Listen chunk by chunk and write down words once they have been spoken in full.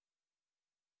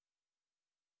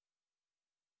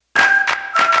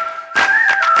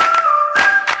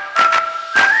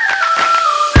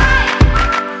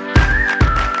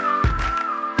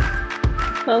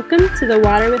Welcome to the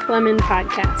Water with Lemon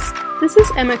podcast. This is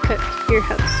Emma Cook, your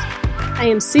host. I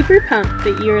am super pumped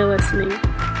that you are listening.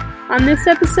 On this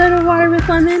episode of Water with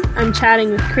Lemon, I'm chatting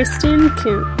with Kristen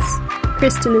Kuntz.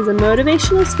 Kristen is a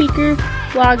motivational speaker,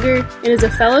 blogger, and is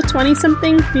a fellow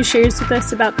 20-something who shares with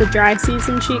us about the dry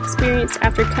season she experienced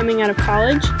after coming out of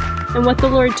college and what the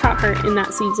Lord taught her in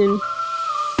that season.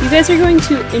 You guys are going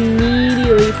to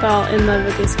immediately fall in love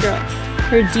with this girl.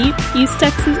 Her deep East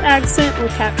Texas accent will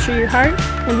capture your heart,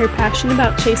 and her passion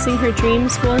about chasing her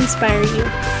dreams will inspire you.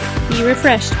 Be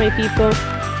refreshed, my people.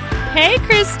 Hey,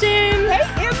 Kristen! Hey,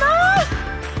 Emma!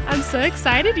 I'm so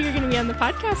excited you're going to be on the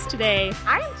podcast today.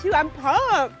 I am too. I'm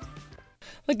pumped.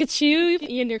 Look at you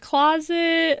in your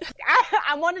closet.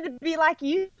 I wanted to be like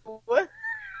you. I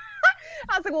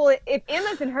was like, well, if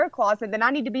Emma's in her closet, then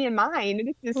I need to be in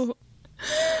mine. It's just...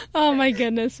 Oh my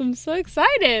goodness, I'm so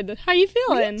excited. How you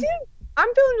feeling? Me too. I'm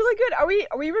feeling really good.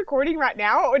 Are we recording right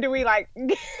now, or do we how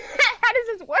does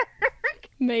this work?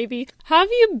 Maybe. How have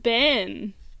you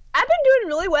been? I've been doing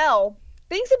really well.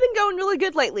 Things have been going really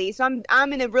good lately, so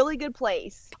I'm in a really good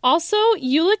place. Also,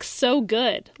 you look so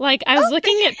good. Like, I was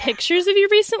looking at pictures of you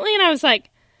recently, and I was like,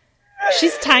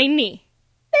 she's tiny.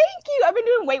 Thank you. I've been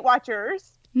doing Weight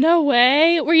Watchers. No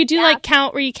way. Where you do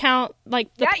where you count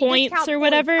like the points count or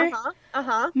whatever.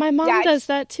 Points. My mom does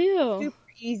that too. Super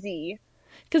easy.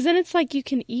 Because then it's like you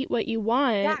can eat what you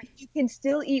want. Yeah, you can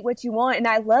still eat what you want, and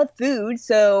I love food,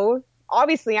 so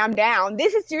obviously I'm down.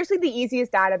 This is seriously the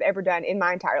easiest diet I've ever done in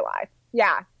my entire life.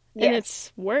 Yeah. Yes. And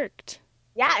it's worked.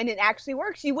 Yeah, and it actually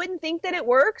works. You wouldn't think that it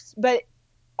works, but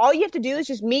all you have to do is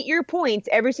just meet your points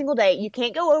every single day. You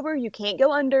can't go over, you can't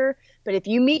go under, but if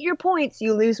you meet your points,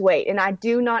 you lose weight. And I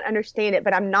do not understand it,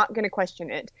 but I'm not going to question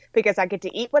it because I get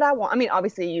to eat what I want. I mean,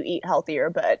 obviously you eat healthier,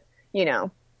 but,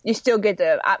 you still get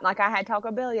to, I had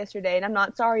Taco Bell yesterday, and I'm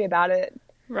not sorry about it.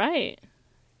 Right.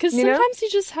 Because sometimes you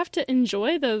just have to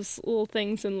enjoy those little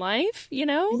things in life, Yeah,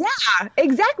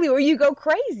 exactly, or you go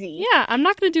crazy. Yeah, I'm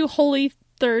not going to do Holy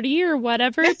 30 or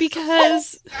whatever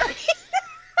because...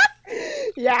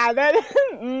 Yeah,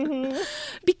 that...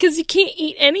 Because you can't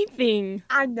eat anything.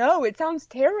 I know, it sounds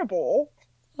terrible.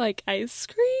 Like ice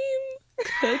cream,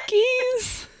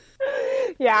 cookies...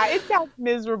 Yeah, it sounds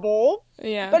miserable.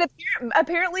 Yeah. But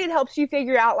apparently it helps you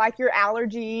figure out, your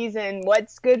allergies and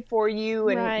what's good for you.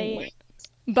 And right.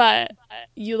 But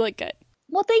you look good.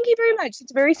 Well, thank you very much.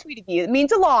 It's very sweet of you. It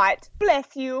means a lot.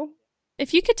 Bless you.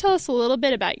 If you could tell us a little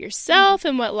bit about yourself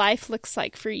and what life looks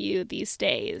like for you these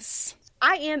days.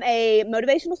 I am a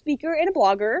motivational speaker and a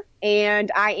blogger,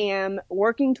 and I am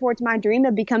working towards my dream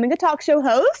of becoming a talk show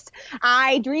host.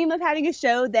 I dream of having a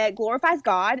show that glorifies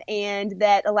God and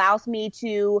that allows me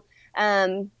to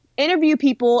interview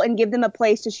people and give them a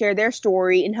place to share their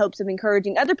story in hopes of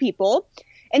encouraging other people.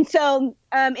 And so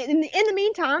in the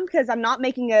meantime, because I'm not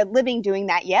making a living doing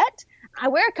that yet, I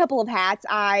wear a couple of hats.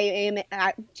 I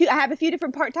have a few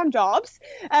different part-time jobs.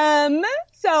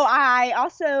 So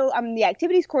I'm the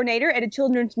activities coordinator at a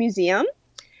children's museum.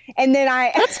 And then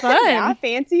That's fun. Yeah,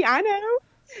 fancy, I know.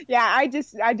 Yeah,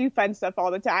 I do fun stuff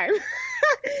all the time.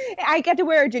 I get to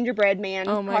wear a gingerbread man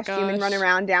costume and run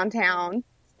around downtown.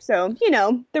 So,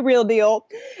 the real deal.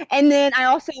 And then I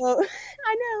also,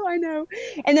 I know.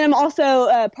 And then I'm also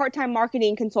a part-time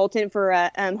marketing consultant for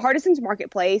Hardison's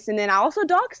Marketplace. And then I also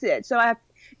dog sit. So I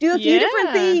do a few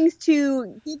different things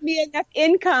to give me enough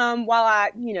income while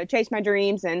I, chase my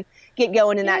dreams and get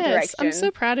going in that direction. I'm so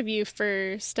proud of you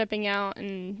for stepping out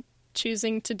and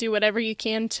choosing to do whatever you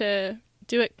can to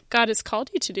do what God has called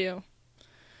you to do.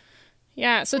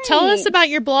 Yeah. So Tell us about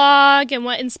your blog and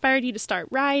what inspired you to start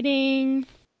writing.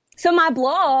 So my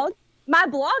blog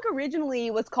originally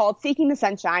was called Seeking the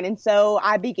Sunshine. And so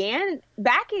I began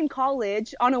back in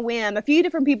college on a whim. A few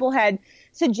different people had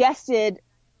suggested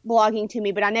blogging to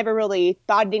me, but I never really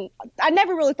thought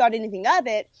anything of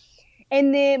it.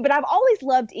 But I've always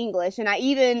loved English, and I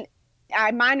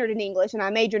minored in English and I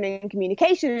majored in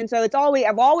communication. And so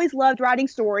I've always loved writing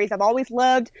stories. I've always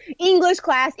loved English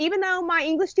class, even though my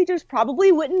English teachers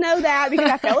probably wouldn't know that because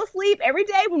I fell asleep every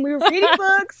day when we were reading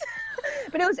books.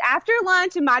 But it was after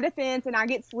lunch in my defense, and I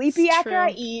get sleepy after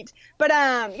I eat. But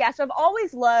so I've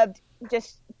always loved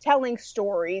just telling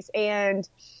stories. And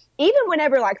even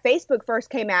whenever Facebook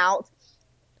first came out,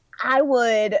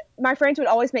 my friends would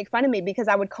always make fun of me because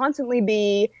I would constantly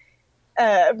be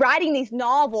writing these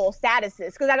novel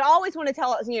statuses because I'd always want to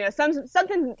tell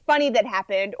something funny that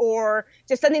happened or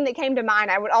just something that came to mind.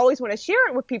 I would always want to share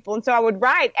it with people, and so I would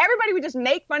write. Everybody would just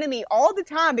make fun of me all the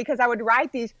time because I would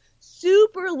write these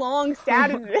super long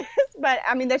statuses. But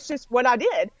I mean, that's just what I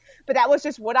did. But that was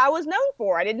just what I was known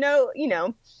for. I didn't know,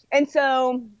 and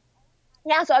so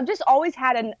yeah, so I've just always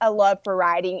had a love for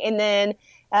writing. And then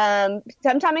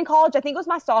sometime in college, I think it was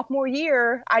my sophomore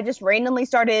year, I just randomly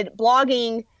started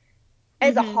blogging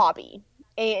as a hobby.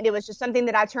 And it was just something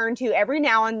that I turned to every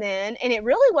now and then. And it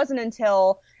really wasn't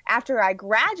until after I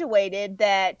graduated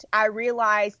that I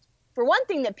realized, for one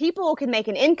thing, that people can make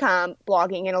an income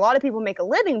blogging, and a lot of people make a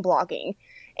living blogging.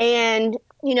 And,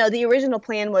 you know, the original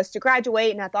plan was to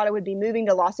graduate, and I thought I would be moving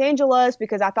to Los Angeles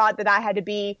because I thought that I had to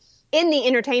be in the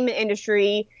entertainment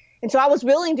industry. And so I was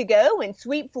willing to go and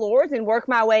sweep floors and work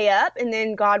my way up. And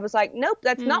then God was like, nope,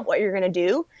 that's not what you're going to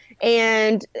do.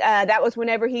 And that was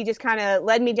whenever he just kind of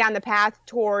led me down the path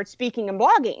towards speaking and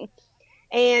blogging.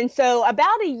 And so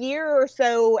about a year or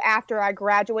so after I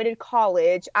graduated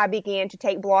college, I began to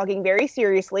take blogging very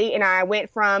seriously. And I went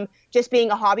from just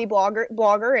being a hobby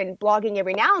blogger and blogging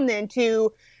every now and then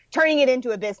to turning it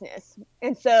into a business.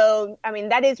 And so, I mean,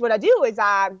 that is what I do is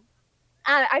I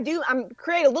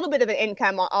create a little bit of an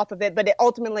income off of it, but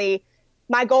ultimately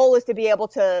my goal is to be able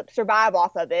to survive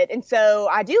off of it. And so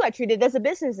I treat it as a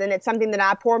business, and it's something that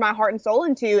I pour my heart and soul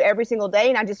into every single day.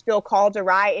 And I just feel called to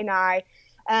write.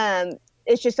 And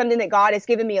it's just something that God has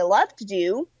given me a love to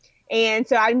do. And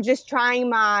so I'm just trying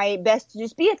my best to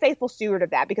just be a faithful steward of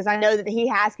that, because I know that he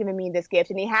has given me this gift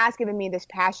and he has given me this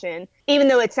passion, even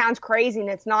though it sounds crazy and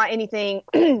it's not anything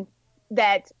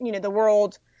that, you know, the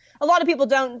world, a lot of people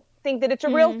don't think that it's a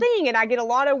real thing. And I get a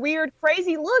lot of weird,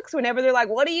 crazy looks whenever they're like,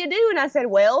 what do you do? And I said,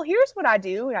 well, here's what I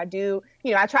do. And I do,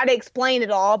 you know, I try to explain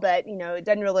it all, but, you know,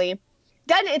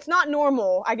 it's not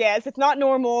normal, I guess. It's not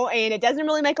normal, and it doesn't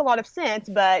really make a lot of sense,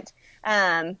 but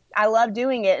I love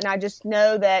doing it. And I just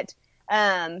know that,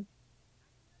 I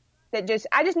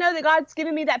just know that God's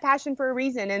given me that passion for a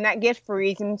reason and that gift for a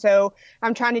reason. So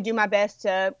I'm trying to do my best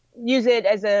to use it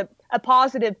as a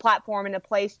positive platform and a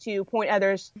place to point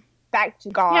others back to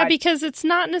God. Yeah, because it's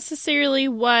not necessarily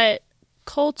what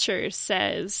culture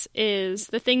says is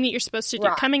the thing that you're supposed to do.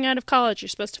 Right. Coming out of college, you're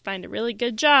supposed to find a really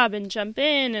good job and jump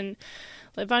in and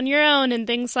live on your own and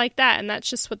things like that. And that's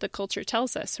just what the culture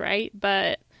tells us, right?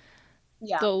 But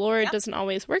the Lord doesn't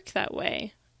always work that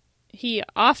way. He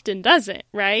often doesn't,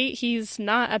 right? He's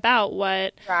not about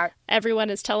what everyone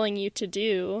is telling you to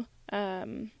do.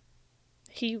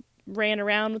 He ran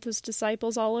around with his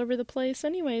disciples all over the place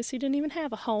anyways. He didn't even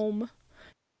have a home.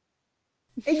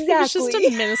 Exactly. He was just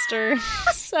a minister.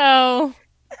 So,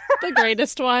 the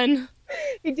greatest one.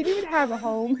 He didn't even have a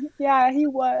home. Yeah, he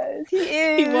was. He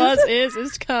is. He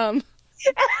is to come.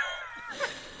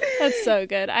 That's so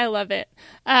good. I love it.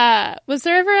 Was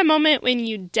there ever a moment when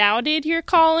you doubted your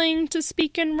calling to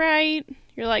speak and write?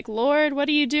 You're like, Lord, what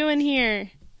are you doing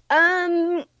here?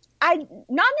 I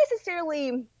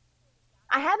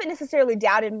haven't necessarily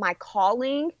doubted my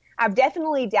calling. I've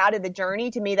definitely doubted the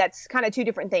journey. To me, that's kind of two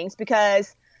different things,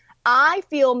 because I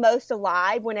feel most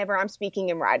alive whenever I'm speaking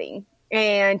and writing.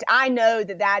 And I know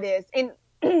that is, and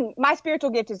my spiritual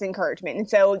gift is encouragement. And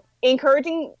so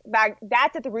encouraging back,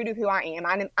 that's at the root of who I am.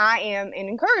 I am an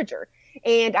encourager,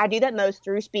 and I do that most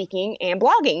through speaking and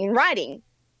blogging and writing.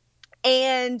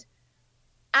 And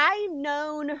I've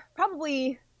known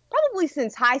probably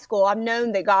since high school, I've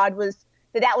known that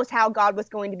that was how God was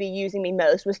going to be using me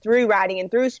most, was through writing and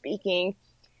through speaking.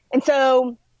 And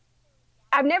so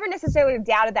I've never necessarily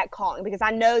doubted that calling, because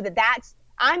I know that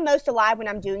I'm most alive when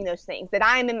I'm doing those things, that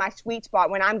I am in my sweet spot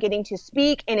when I'm getting to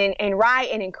speak and write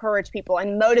and encourage people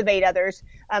and motivate others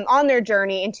on their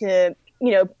journey, and to,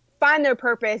 you know, find their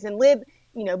purpose and live,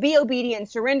 you know, be obedient,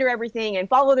 surrender everything and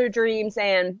follow their dreams.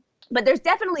 But there's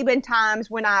definitely been times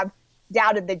when I've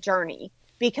doubted the journey,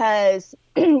 because,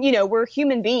 you know, we're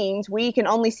human beings. We can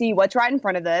only see what's right in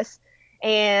front of us.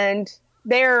 And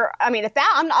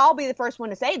I'll be the first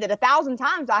one to say that 1,000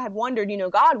 times I have wondered, you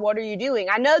know, God, what are you doing?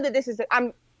 I know that this is,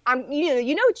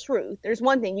 you know, truth. There's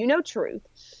one thing, you know, truth.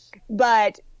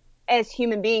 But as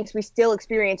human beings, we still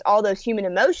experience all those human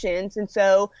emotions. And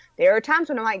so there are times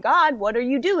when I'm like, God, what are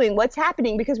you doing? What's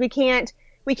happening? Because we can't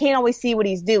always see what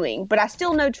he's doing. But I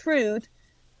still know truth,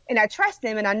 and I trust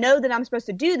him, and I know that I'm supposed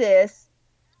to do this.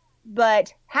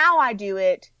 But how I do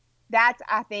it, that's,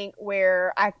 I think,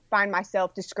 where I find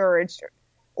myself discouraged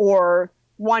or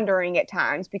wondering at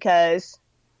times, because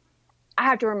I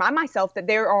have to remind myself that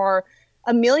there are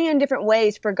a million different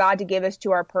ways for God to get us to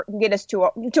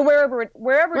wherever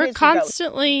we're it is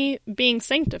constantly being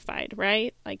sanctified,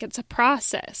 right? Like, it's a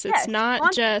process. It's not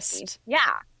constantly. Just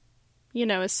you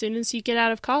know, as soon as you get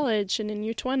out of college and in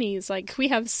your 20s, like, we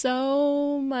have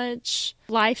so much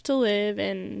life to live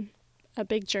and a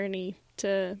big journey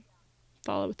to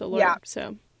follow with the Lord.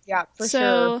 For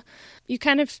sure. You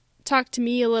kind of talked to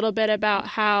me a little bit about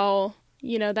how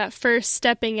that first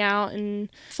stepping out and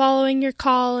following your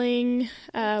calling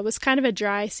was kind of a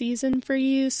dry season for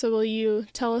you. So will you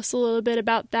tell us a little bit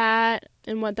about that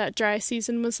and what that dry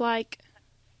season was like?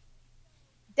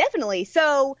 Definitely.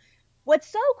 So what's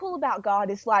so cool about God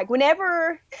is like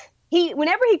whenever he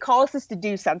calls us to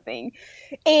do something,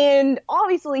 and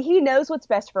obviously he knows what's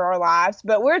best for our lives,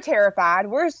 but we're terrified.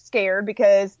 We're scared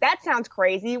because that sounds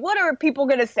crazy. What are people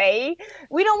going to say?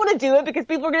 We don't want to do it because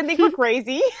people are going to think we're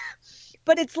crazy.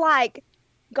 But it's like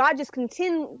God just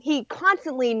he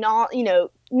constantly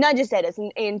nudges at us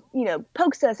and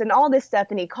pokes us and all this stuff,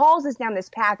 and he calls us down this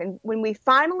path. And when we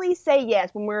finally say yes,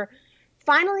 when we're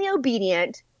finally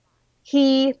obedient,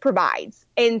 he provides.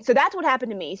 And so that's what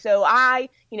happened to me. So I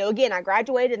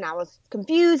graduated and I was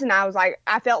confused, and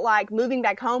I felt like moving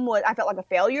back home I felt like a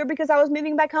failure because I was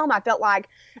moving back home. I felt like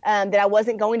that I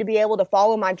wasn't going to be able to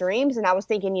follow my dreams. And I was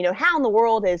thinking, how in the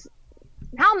world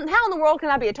can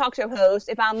I be a talk show host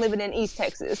if I'm living in East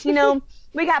Texas? We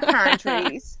got pine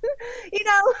trees,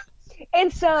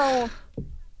 And so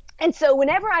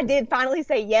whenever I did finally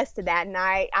say yes to that, and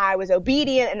I was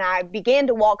obedient and I began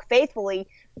to walk faithfully,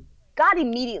 God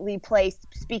immediately placed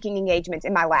speaking engagements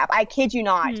in my lap. I kid you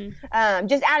not,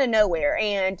 just out of nowhere.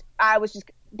 And I was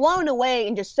just blown away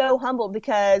and just so humbled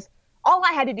because all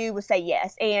I had to do was say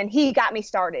yes, and he got me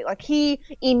started. Like, he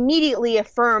immediately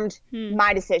affirmed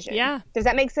my decision. Yeah. Does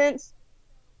that make sense?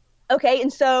 Okay,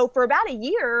 and so for about a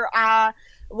year, I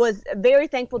was very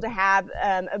thankful to have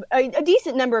a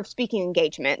decent number of speaking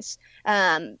engagements.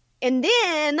 And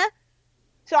then,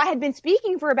 so I had been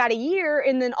speaking for about a year,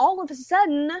 and then all of a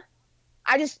sudden,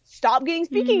 I just stopped getting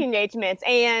speaking engagements.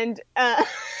 And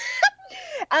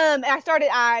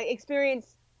I experienced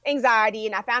anxiety,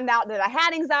 and I found out that I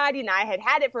had anxiety, and I had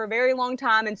had it for a very long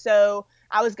time. And so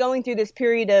I was going through this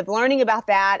period of learning about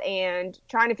that and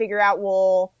trying to figure out,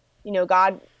 well,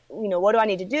 God, what do I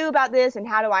need to do about this, and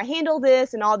how do I handle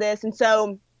this and all this? And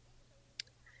so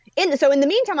in the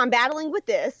meantime, I'm battling with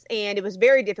this, and it was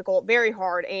very difficult, very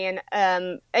hard. And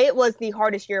it was the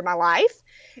hardest year of my life.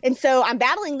 And so I'm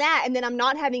battling that, and then I'm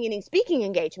not having any speaking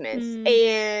engagements,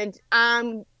 and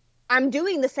I'm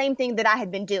doing the same thing that I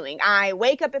had been doing. I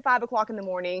wake up at 5 o'clock in the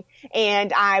morning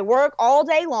and I work all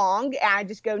day long. I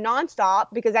just go nonstop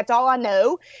because that's all I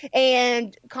know,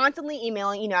 and constantly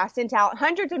emailing. I sent out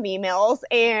hundreds of emails,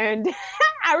 and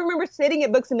I remember sitting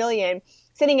at Books A Million,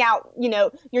 sending out,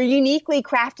 you're uniquely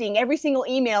crafting every single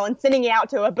email and sending it out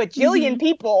to a bajillion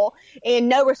people, and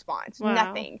no response,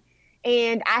 nothing.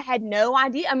 And I had no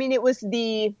idea. I mean,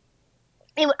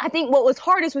 I think what was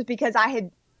hardest was because I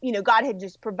had, God had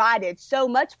just provided so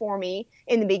much for me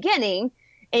in the beginning,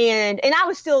 and I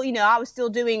was still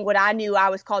doing what I knew I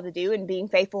was called to do and being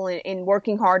faithful and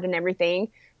working hard and everything.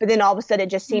 But then all of a sudden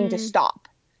it just seemed to stop,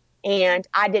 and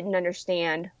I didn't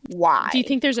understand why. Do you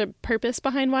think there's a purpose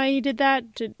behind why you did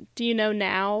that? Do you know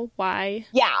now why?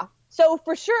 Yeah. So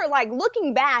for sure, like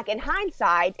looking back in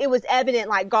hindsight, it was evident,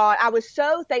 like God, I was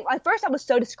so thankful. At first I was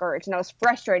so discouraged and I was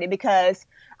frustrated because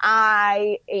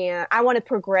I want to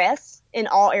progress in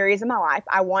all areas of my life.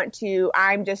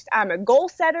 I'm a goal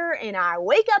setter, and I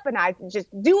wake up and I just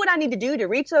do what I need to do to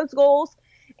reach those goals.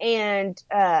 And,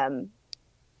 I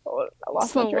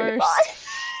lost my train of thought.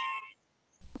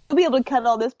 I'll be able to cut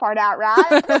all this part out, right?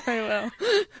 I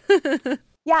will.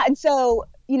 Yeah. And so,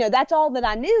 that's all that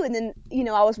I knew. And then,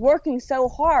 I was working so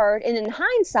hard, and in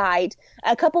hindsight,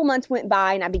 a couple months went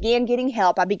by and I began getting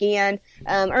help. I began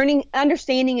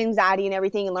understanding anxiety and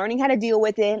everything, and learning how to deal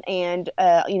with it, and,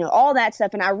 all that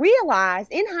stuff. And I realized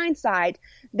in hindsight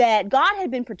that God had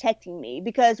been protecting me,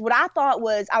 because what I thought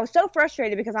was, I was so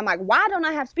frustrated because I'm like, why don't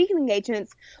I have speaking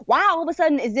engagements? Why all of a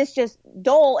sudden is this just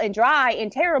dull and dry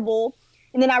and terrible?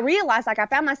 And then I realized, I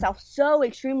found myself so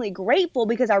extremely grateful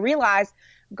because I realized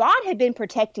God had been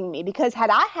protecting me, because had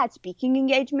I had speaking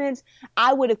engagements,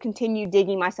 I would have continued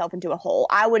digging myself into a hole.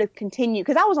 I would have continued,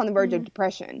 because I was on the verge of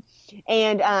depression,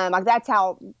 and that's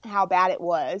how bad it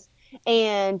was.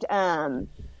 And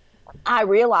I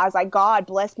realized, God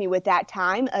blessed me with that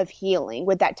time of healing,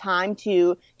 with that time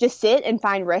to just sit and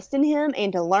find rest in Him,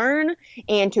 and to learn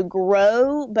and to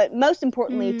grow, but most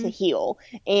importantly to heal.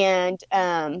 And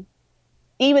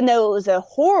even though it was a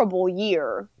horrible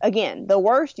year, again, the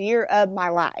worst year of my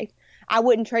life, I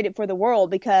wouldn't trade it for the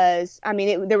world, because,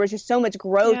 there was just so much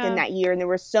growth in that year, and there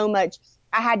was so much,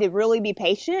 I had to really be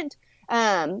patient.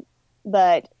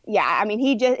 But yeah,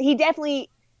 he definitely,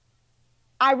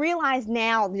 I realize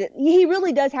now that He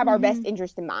really does have our best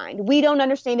interest in mind. We don't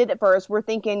understand it at first. We're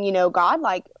thinking, God,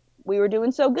 like, we were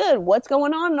doing so good. What's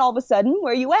going on? And all of a sudden,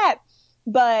 where are you at?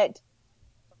 But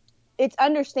it's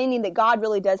understanding that God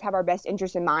really does have our best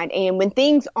interest in mind. And when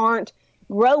things aren't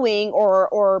growing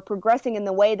or progressing in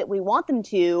the way that we want them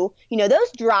to,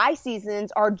 those dry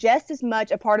seasons are just as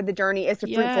much a part of the journey as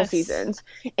the fruitful seasons.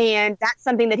 And that's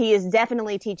something that he is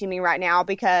definitely teaching me right now,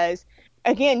 because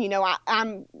again,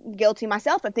 I'm guilty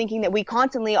myself of thinking that we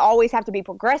constantly always have to be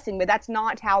progressing, but that's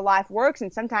not how life works.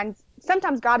 And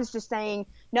sometimes God is just saying,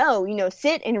 no,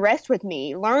 sit and rest with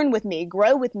me, learn with me,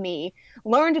 grow with me,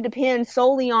 learn to depend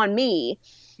solely on me.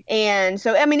 And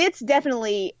so, it's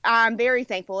definitely, I'm very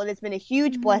thankful. It has been a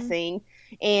huge blessing.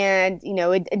 And,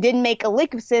 it didn't make a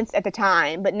lick of sense at the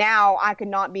time, but now I could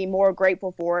not be more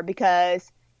grateful for it,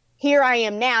 because here I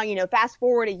am now, fast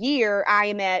forward a year, I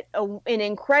am at an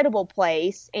incredible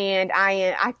place, and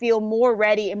I feel more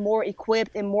ready and more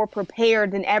equipped and more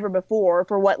prepared than ever before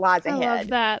for what lies ahead. I love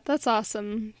that. That's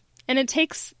awesome. And it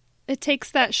takes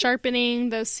that sharpening,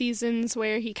 those seasons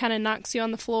where he kind of knocks you on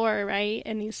the floor, right?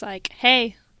 And he's like,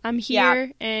 hey, I'm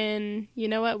here, and you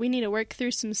know what? We need to work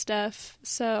through some stuff.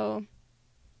 So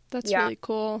that's really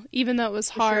cool. Even though it was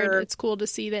hard, it's cool to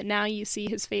see that now you see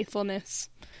his faithfulness.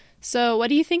 So what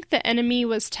do you think the enemy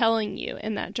was telling you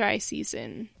in that dry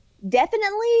season?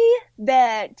 Definitely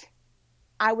that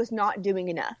I was not doing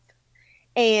enough.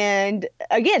 And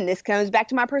again, this comes back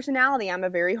to my personality. I'm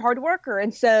a very hard worker.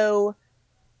 And so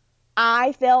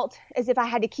I felt as if I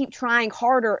had to keep trying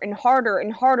harder and harder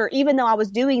and harder, even though I was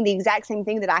doing the exact same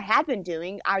thing that I had been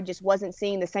doing. I just wasn't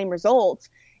seeing the same results.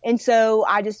 And so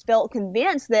I just felt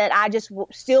convinced that I just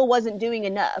still wasn't doing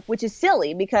enough, which is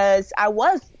silly, because I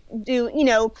was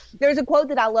there's a quote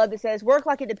that I love that says, work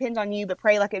like it depends on you, but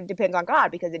pray like it depends on God,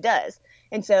 because it does.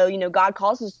 And so, God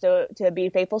calls us to be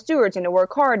faithful stewards and to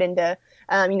work hard and to,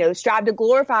 strive to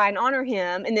glorify and honor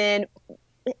him. And then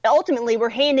ultimately we're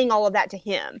handing all of that to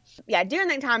him. Yeah. During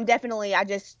that time, definitely, I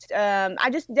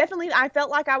felt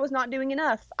like I was not doing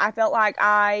enough. I felt like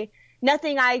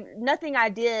nothing I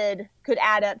did could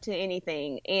add up to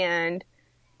anything. And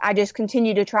I just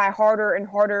continued to try harder and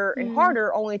harder and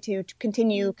harder, only to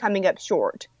continue coming up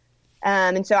short.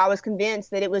 And so I was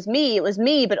convinced that it was me,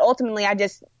 but ultimately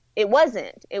it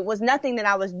wasn't. It was nothing that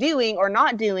I was doing or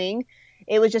not doing.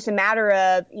 It was just a matter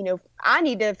of, I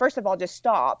need to, first of all, just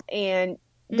stop and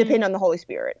depend on the Holy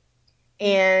Spirit.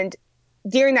 And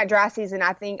during that dry season,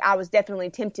 I think I was definitely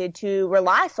tempted to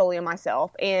rely solely on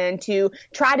myself and to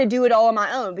try to do it all on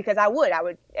my own, because I would,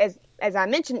 as I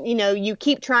mentioned, you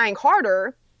keep trying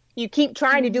harder. You keep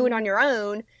trying to do it on your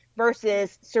own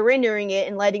versus surrendering it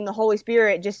and letting the Holy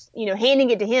Spirit just, handing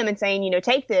it to him and saying,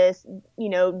 take this,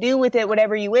 do with it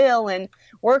whatever you will, and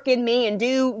work in me and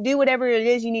do whatever it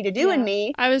is you need to do in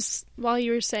me. While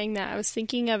you were saying that, I was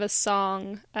thinking of a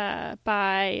song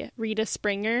by Rita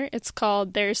Springer. It's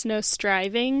called There's No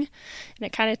Striving. And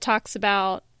it kind of talks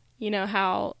about,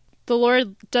 how the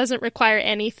Lord doesn't require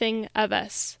anything of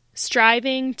us.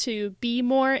 Striving to be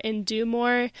more and do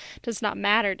more does not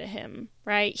matter to him,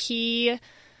 right?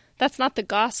 That's not the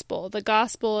gospel. The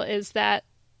gospel is that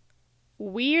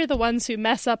we are the ones who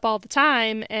mess up all the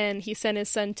time, and he sent his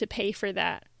son to pay for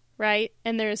that, right?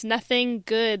 And there's nothing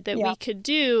good that we could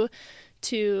do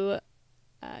to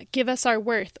give us our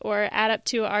worth or add up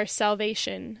to our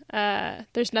salvation.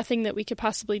 There's nothing that we could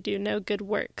possibly do, no good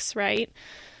works, right?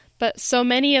 But so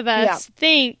many of us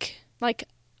think, like,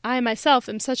 I myself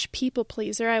am such a people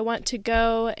pleaser. I want to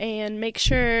go and make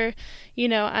sure,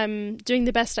 I'm doing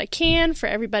the best I can for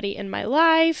everybody in my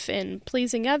life and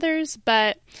pleasing others.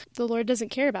 But the Lord doesn't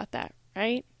care about that,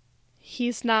 right?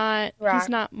 He's not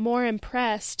more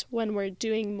impressed when we're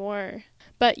doing more.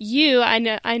 But I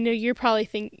know you're probably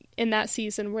thinking in that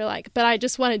season, we're like, but I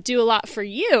just want to do a lot for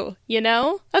you,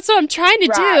 That's what I'm trying to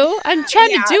do. I'm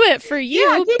trying to do it for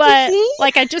you, but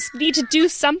I just need to do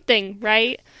something,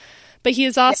 right? But he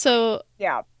is also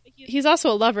he's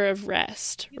also a lover of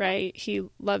rest, right? He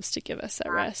loves to give us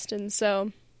that rest. And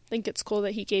so I think it's cool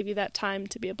that he gave you that time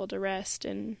to be able to rest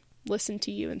and listen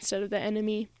to you instead of the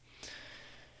enemy.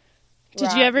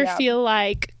 Did you ever feel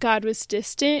like God was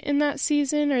distant in that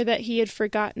season, or that he had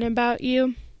forgotten about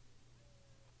you?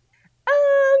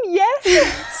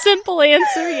 Yes. Simple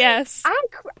answer, yes.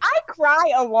 I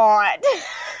cry a lot.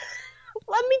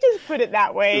 Let me just put it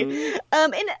that way.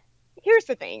 And here's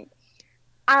the thing.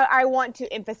 I want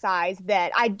to emphasize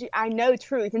that I know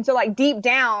truth. And so, deep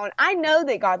down, I know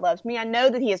that God loves me. I know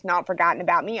that he has not forgotten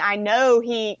about me. I know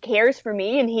he cares for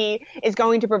me and he is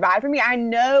going to provide for me. I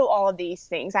know all of these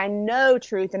things. I know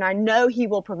truth, and I know he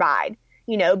will provide,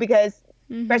 because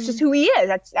that's just who he is.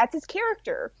 That's his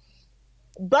character.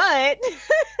 But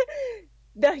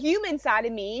the human side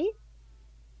of me,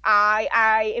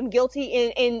 I am guilty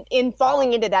in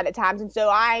falling into that at times. And so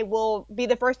I will be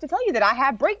the first to tell you that I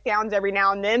have breakdowns every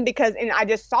now and then, and I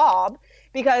just sob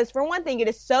because for one thing, it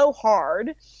is so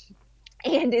hard,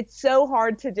 and it's so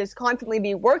hard to just constantly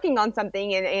be working on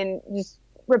something and just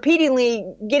repeatedly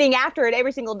getting after it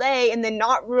every single day and then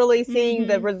not really seeing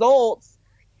the results.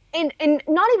 And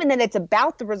not even that it's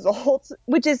about the results,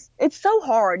 which is, it's so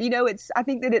hard. I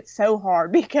think that it's so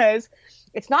hard because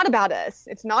it's not about us.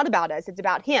 It's not about us. It's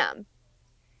about him,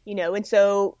 and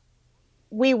so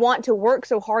we want to work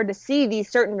so hard to see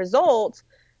these certain results,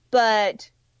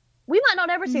 but we might not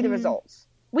ever see the results.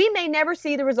 We may never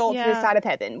see the results this side of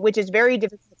heaven, which is very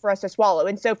difficult for us to swallow.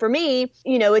 And so for me,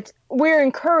 we're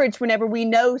encouraged whenever we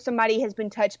know somebody has been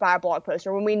touched by a blog post,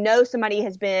 or when we know somebody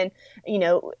has been,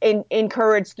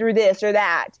 encouraged through this or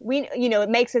that. It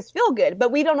makes us feel good,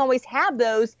 but we don't always have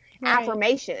those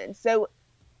affirmations. So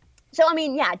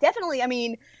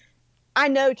definitely. I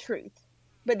know truth,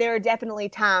 but there are definitely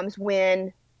times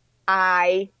when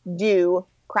I do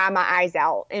cry my eyes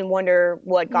out and wonder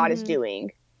what God is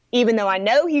doing. Even though I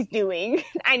know he's doing,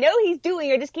 I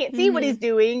just can't see what he's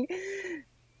doing.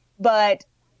 But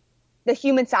the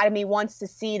human side of me wants to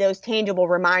see those tangible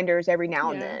reminders every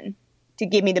now and then to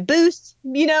give me the boost,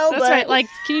 That's right. Like,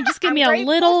 can you just give me a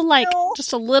little,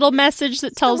 just a little message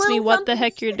that tells me what the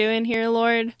heck you're doing here,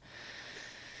 Lord?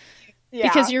 Yeah,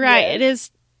 because you're right.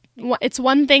 It's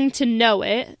one thing to know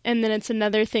it, and then it's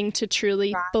another thing to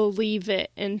truly believe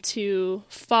it and to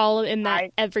follow in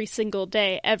that every single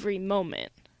day, every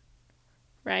moment.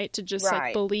 Right? To just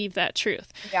believe that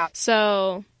truth. Yeah.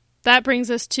 So that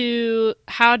brings us to,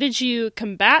 how did you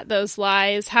combat those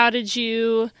lies? How did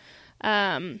you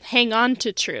hang on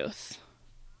to truth?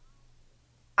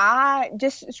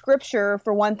 Just scripture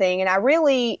for one thing. And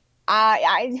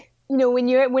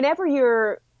whenever you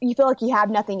feel like you have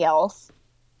nothing else,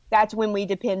 that's when we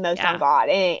depend most on God.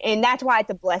 And that's why it's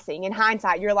a blessing. In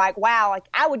hindsight, you're like, wow, like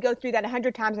I would go through that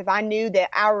 100 times if I knew that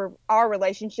our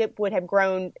relationship would have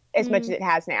grown as much as it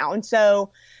has now. And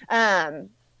so, I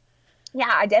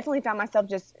definitely found myself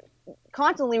just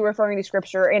constantly referring to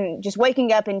scripture and just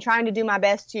waking up and trying to do my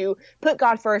best to put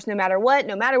God first, no matter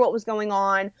what was going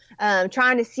on,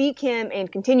 trying to seek him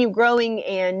and continue growing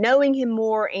and knowing him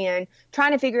more and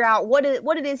trying to figure out what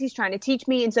it is he's trying to teach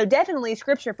me. And so definitely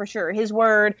scripture for sure, his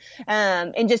word,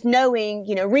 and just knowing,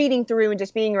 reading through and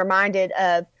just being reminded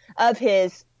of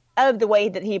the way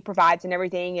that he provides and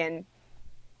everything.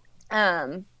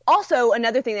 And, also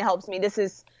another thing that helps me,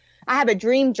 I have a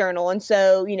dream journal. And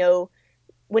so,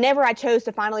 whenever I chose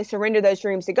to finally surrender those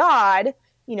dreams to God,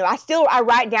 I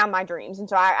write down my dreams. And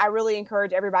so I really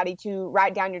encourage everybody to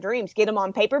write down your dreams, get them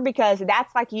on paper, because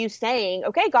that's like you saying,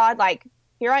 okay, God, like,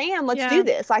 here I am, let's do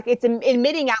this. Like, it's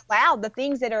admitting out loud the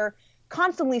things that are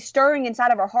constantly stirring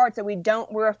inside of our hearts that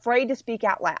we're afraid to speak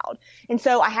out loud. And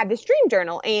so I have this dream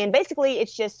journal, and basically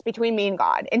it's just between me and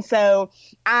God. And so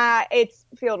it's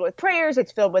filled with prayers,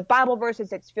 it's filled with Bible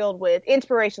verses, it's filled with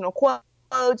inspirational quotes,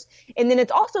 and then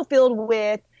it's also filled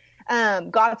with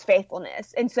God's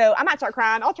faithfulness. And so I might start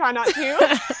crying. I'll try not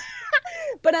to.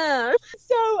 But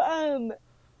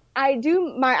I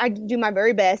do my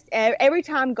very best every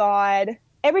time God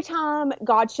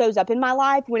shows up in my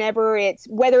life, whether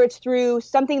it's through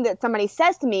something that somebody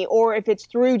says to me, or if it's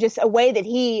through just a way that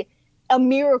a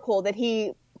miracle that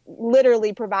he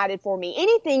literally provided for me,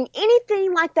 anything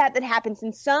like that happens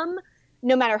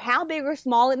no matter how big or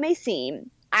small it may seem,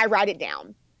 I write it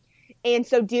down. And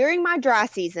so during my dry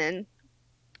season,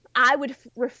 I would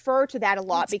refer to that a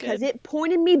lot. That's because it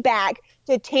pointed me back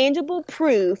to tangible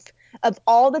proof of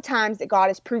all the times that God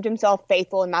has proved himself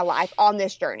faithful in my life on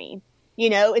this journey.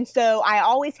 And so I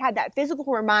always had that physical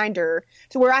reminder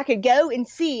to where I could go and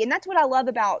see. And that's what I love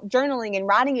about journaling and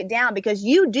writing it down, because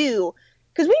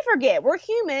we forget. We're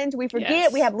humans. We forget.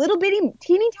 Yes. We have little bitty,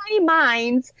 teeny tiny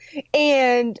minds.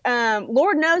 And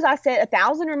Lord knows I set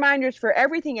 1,000 reminders for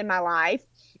everything in my life.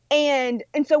 And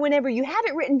so whenever you have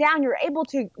it written down, you're able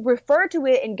to refer to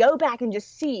it and go back and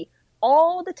just see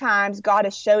all the times God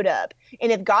has showed up.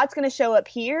 And if God's going to show up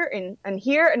here and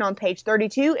here and on page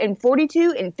 32 and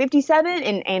 42 and 57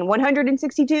 and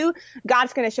 162,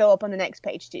 God's going to show up on the next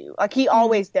page too. Like he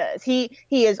always does. He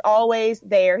is always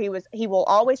there. He will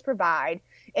always provide.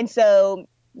 And so,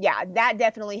 yeah, that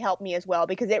definitely helped me as well,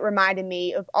 because it reminded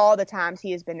me of all the times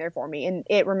he has been there for me. And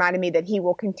it reminded me that he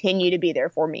will continue to be there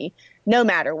for me no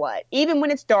matter what, even when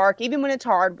it's dark, even when it's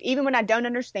hard, even when I don't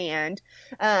understand.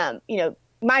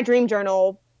 My dream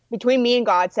journal between me and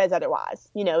God says otherwise.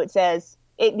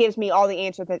 It gives me all the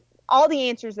answers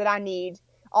that I need,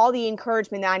 all the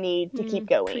encouragement that I need to keep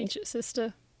going. Preach it,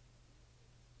 sister.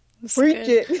 Preach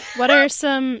it.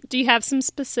 Do you have some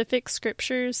specific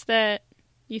scriptures that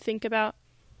you think about?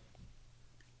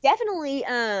 Definitely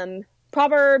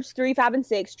Proverbs 3, 5, and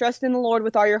 6, trust in the Lord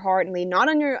with all your heart and lean not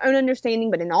on your own understanding,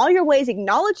 but in all your ways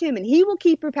acknowledge him and he will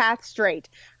keep your path straight.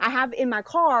 I have in my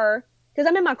car, because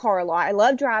I'm in my car a lot. I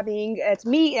love driving. It's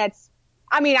me. I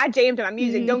jam to my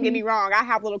music. Don't get me wrong. I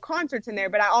have little concerts in there,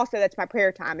 but that's my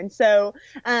prayer time. And so,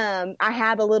 I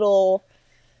have a little,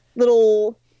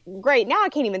 great. Now I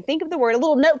can't even think of the word, a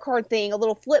little note card thing, a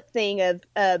little flip thing of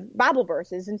Bible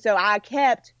verses. And so I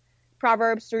kept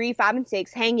Proverbs 3, 5, and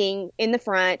 6 hanging in the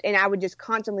front, and I would just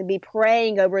constantly be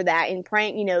praying over that and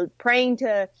praying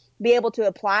to be able to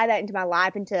apply that into my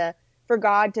life and for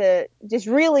God to just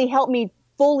really help me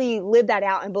fully live that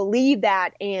out and believe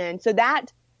that. And so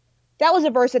that was a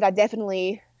verse that I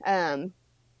definitely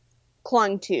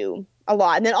clung to a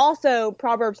lot. And then also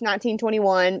Proverbs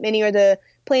 19:21, many are the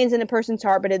plans in a person's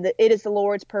heart, but it is the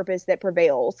Lord's purpose that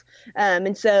prevails.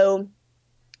 And so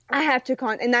I have to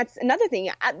and that's another thing.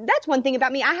 That's one thing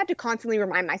about me. I have to constantly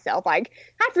remind myself, like,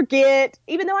 I forget,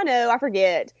 even though I know I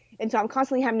forget. And so I'm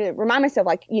constantly having to remind myself,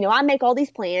 like, I make all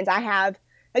these plans. I'm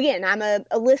a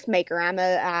list maker.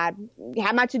 I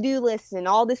have my to-do lists and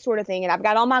all this sort of thing. And I've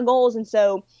got all my goals. And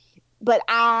so, because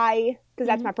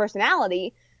that's my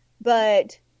personality,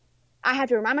 but I have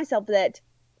to remind myself that,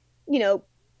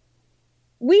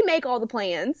 we make all the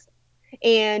plans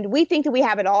and we think that we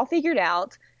have it all figured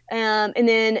out. And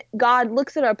then God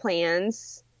looks at our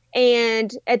plans,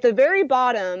 and at the very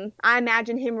bottom, I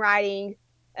imagine him writing,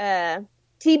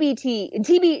 TBD,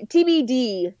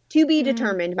 to be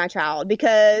determined, my child,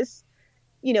 because,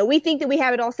 we think that we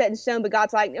have it all set in stone, but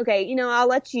God's like, okay, I'll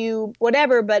let you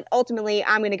whatever, but ultimately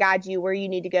I'm going to guide you where you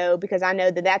need to go, because I know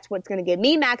that that's what's going to give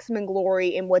me maximum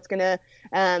glory and what's going to,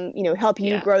 help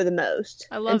you grow the most.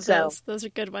 I love those. Those are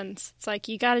good ones. It's like,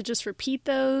 you got to just repeat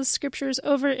those scriptures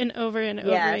over and over and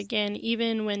over again,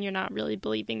 even when you're not really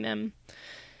believing them,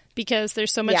 because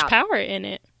there's so much power in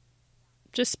it.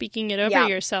 Just speaking it over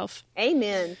yourself.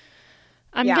 Amen.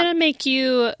 I'm going to make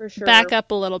you back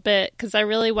up a little bit, because I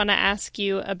really want to ask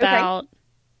you about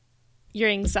your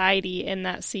anxiety in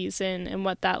that season and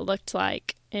what that looked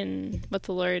like and what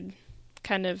the Lord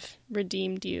kind of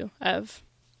redeemed you of.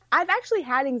 I've actually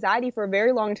had anxiety for a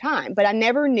very long time, but I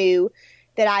never knew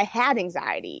that I had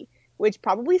anxiety, which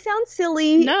probably sounds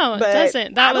silly. No, it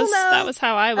doesn't. That was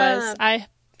how I was. I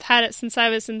had it since I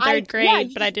was in third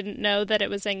grade, but I didn't know that it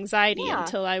was anxiety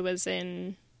until I was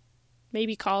in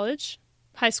maybe college.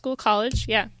 High school, college,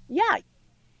 yeah,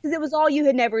 because it was all you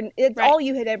had all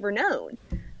you had ever known,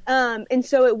 and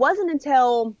so it wasn't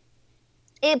until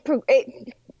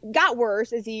it got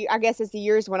worse as the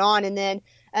years went on, and then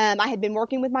I had been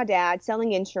working with my dad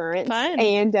selling insurance,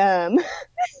 and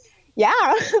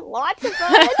lots of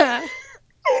fun.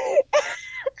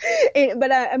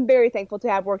 But I'm very thankful to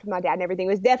have worked with my dad and everything.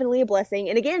 It was definitely a blessing,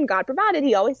 and again, God provided.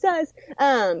 He always does.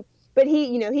 But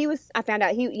I found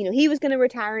out he was going to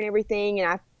retire and everything.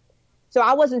 And so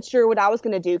I wasn't sure what I was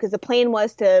going to do, because the plan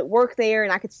was to work there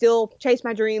and I could still chase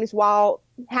my dreams while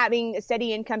having a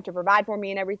steady income to provide for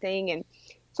me and everything. And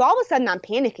so all of a sudden I'm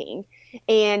panicking,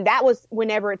 and that was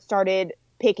whenever it started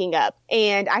picking up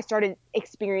and I started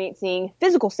experiencing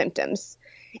physical symptoms.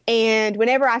 And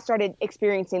whenever I started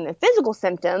experiencing the physical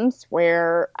symptoms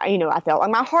where, I felt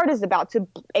like my heart is about to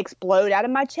explode out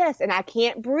of my chest and I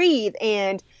can't breathe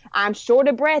and I'm short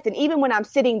of breath. And even when I'm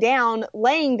sitting down,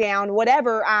 laying down,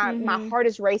 whatever, my heart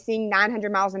is racing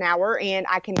 900 miles an hour and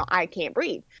I can't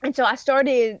breathe. And so I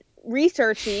started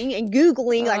researching and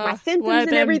Googling like my symptoms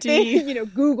and everything,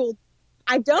 Googled.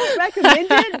 I don't recommend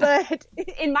it, but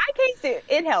in my case,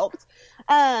 it helped.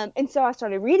 And so I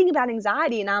started reading about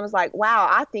anxiety, and I was like, wow,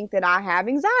 I think that I have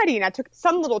anxiety. And I took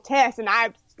some little test, and I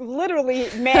literally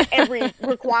met every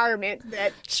requirement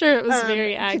that sure, it was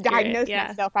very accurate. To diagnose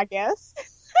myself, I guess.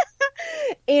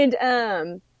 And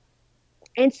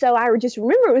so I just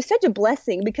remember it was such a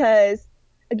blessing because,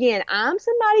 again, I'm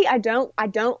somebody I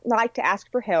don't like to ask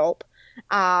for help.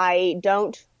 I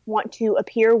don't want to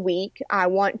appear weak. I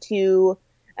want to,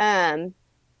 suck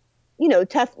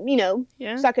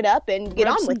it up and get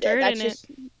on with it. That's just,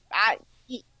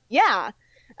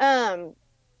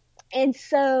 and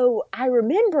so I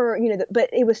remember, but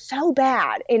it was so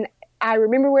bad. And I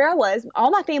remember where I was.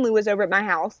 All my family was over at my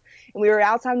house, and we were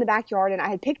outside in the backyard, and I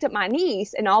had picked up my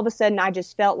niece, and all of a sudden I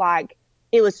just felt like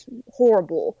it was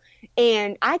horrible.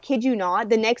 And I kid you not,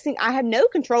 the next thing, I had no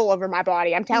control over my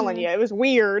body. I'm telling you, it was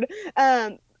weird.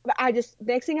 But I just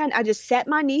set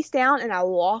my niece down and I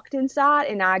walked inside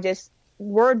and I just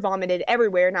word vomited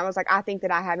everywhere. And I was like, I think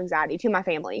that I have anxiety, to my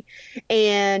family.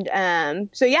 And,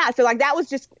 so like that was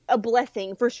just a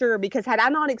blessing for sure, because had I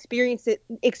not experienced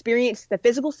the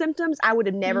physical symptoms, I would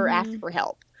have never asked for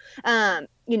help.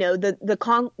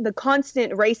 The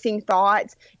constant racing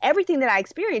thoughts, everything that I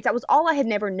experienced, that was all I had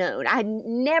never known. I had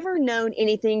never known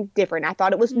anything different. I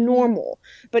thought it was normal,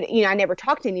 but I never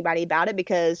talked to anybody about it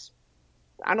because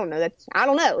I don't know.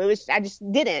 I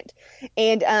just didn't.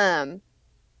 And,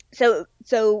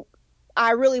 so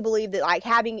I really believe that like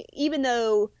even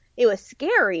though it was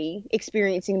scary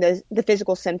experiencing the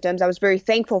physical symptoms, I was very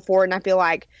thankful for it. And I feel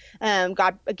like,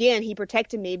 God, again, he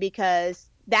protected me because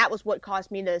that was what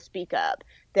caused me to speak up.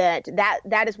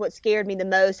 That is what scared me the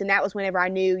most. And that was whenever I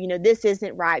knew, this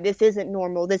isn't right. This isn't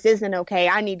normal. This isn't okay.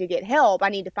 I need to get help. I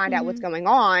need to find out what's going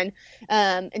on.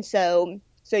 And so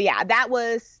yeah, that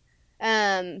was,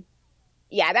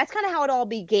 that's kind of how it all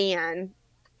began.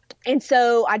 And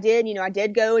so I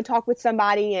did go and talk with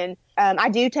somebody, and I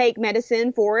do take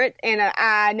medicine for it. And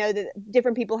I know that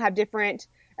different people have different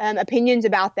opinions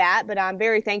about that, but I'm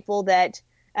very thankful that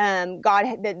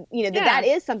that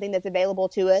is something that's available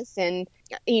to us, and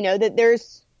that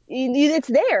it's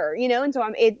there, and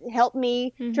so it helped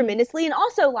me tremendously. And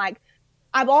also like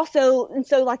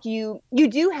you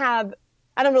do have,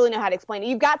 I don't really know how to explain it.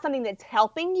 You've got something that's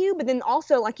helping you, but then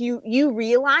also like you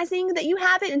realizing that you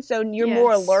have it. And so you're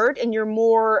more alert and you're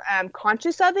more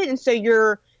conscious of it. And so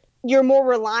you're more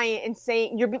reliant and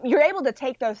saying you're able to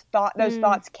take those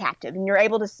thoughts captive, and you're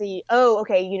able to see, oh,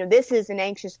 okay, this is an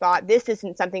anxious thought. This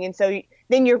isn't something. And so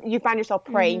then you find yourself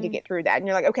praying to get through that. And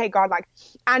you're like, okay, God, like,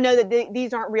 I know that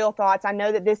these aren't real thoughts. I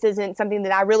know that this isn't something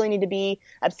that I really need to be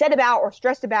upset about or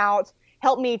stressed about.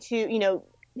 Help me to,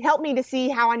 help me to see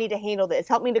how I need to handle this.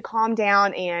 Help me to calm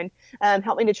down and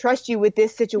help me to trust you with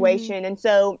this situation. And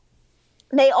so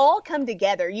they all come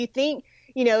together. You think,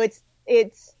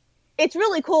 it's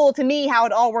really cool to me how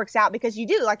it all works out, because you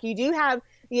do have,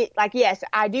 like, yes,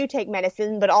 I do take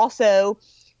medicine, but also,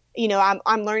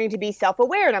 I'm learning to be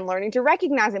self-aware, and I'm learning to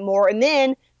recognize it more. And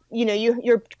then,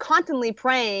 you're constantly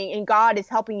praying, and God is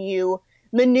helping you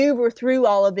maneuver through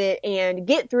all of it and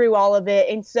get through all of it.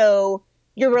 And so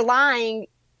you're relying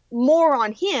more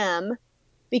on him,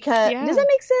 because does that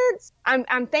make sense?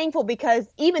 I'm thankful because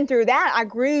even through that, I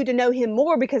grew to know him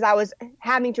more, because I was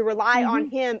having to rely on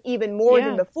him even more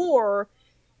than before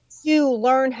to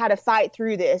learn how to fight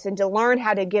through this, and to learn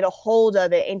how to get a hold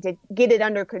of it and to get it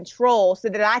under control so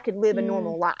that I could live a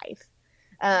normal life.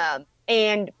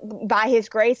 And by his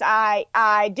grace, I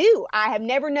have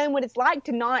never known what it's like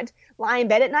to not lie in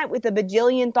bed at night with a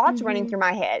bajillion thoughts running through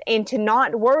my head, and to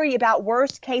not worry about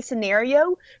worst case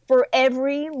scenario for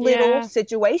every little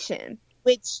situation,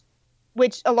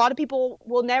 which a lot of people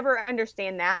will never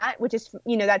understand that, which is,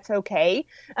 that's okay.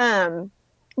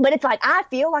 But it's like, I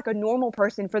feel like a normal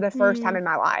person for the first time in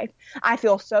my life. I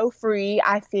feel so free.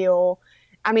 I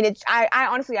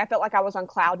honestly, I felt like I was on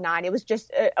cloud nine. It was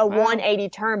just a 180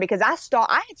 turn, because I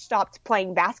had stopped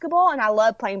playing basketball, and I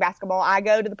love playing basketball. I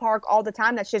go to the park all the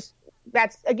time. That's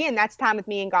time with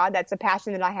me and God. That's a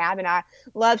passion that I have, and I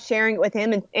love sharing it with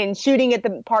him, and shooting at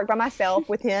the park by myself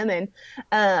with him. And,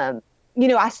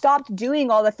 I stopped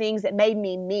doing all the things that made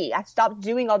me me. I stopped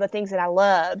doing all the things that I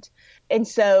loved. And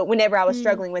so whenever I was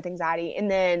struggling with anxiety,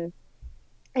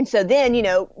 so then,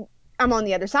 I'm on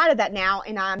the other side of that now,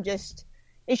 and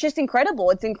it's just incredible.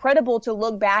 It's incredible to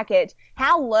look back at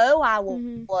how low I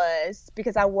was,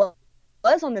 because I was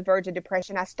on the verge of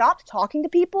depression. I stopped talking to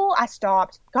people.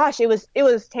 It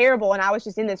was terrible. And I was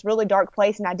just in this really dark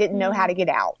place, and I didn't know how to get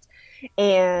out.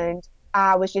 And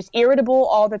I was just irritable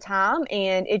all the time,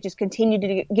 and it just continued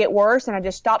to get worse. And I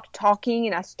just stopped talking,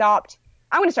 and I'm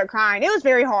going to start crying. It was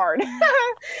very hard.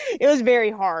 It was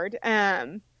very hard.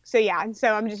 So yeah, and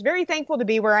so I'm just very thankful to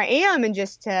be where I am, and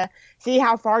just to see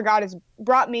how far God has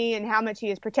brought me and how much he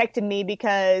has protected me,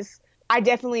 because I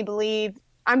definitely believe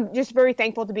I'm just very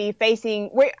thankful to be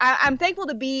I'm thankful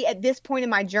to be at this point in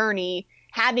my journey,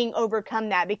 having overcome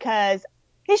that, because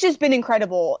it's just been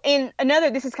incredible. And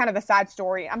this is kind of a side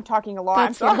story. I'm talking a lot.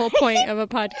 That's the whole point of a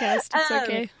podcast. It's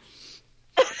okay.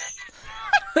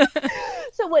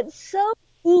 So what's so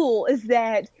cool is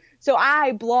that, so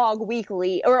I blog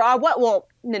weekly,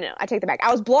 I take that back.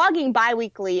 I was blogging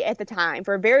bi-weekly at the time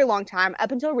for a very long time,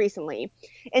 up until recently.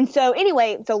 And so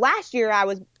anyway, last year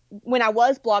when I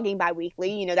was blogging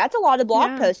bi-weekly, that's a lot of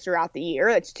blog posts throughout the year.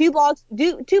 It's two blog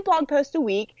posts a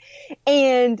week.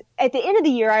 And at the end of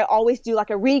the year, I always do like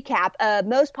a recap of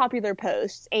most popular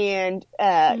posts and,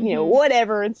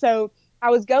 whatever. And so I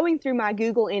was going through my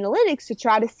Google Analytics to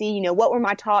try to see, what were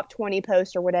my top 20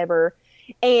 posts or whatever.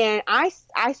 And I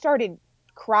started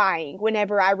crying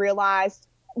whenever I realized,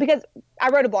 because I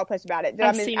wrote a blog post about it.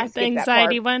 I've seen it, the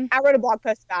anxiety one. I wrote a blog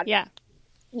post about it. Yeah.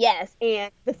 Yes.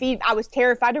 And I was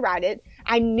terrified to write it.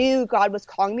 I knew God was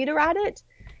calling me to write it.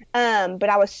 But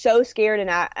I was so scared, and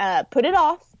I put it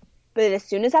off. But as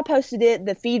soon as I posted it,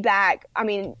 the feedback, I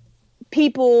mean,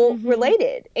 people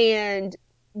related, and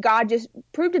God just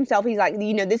proved himself. He's like,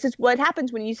 this is what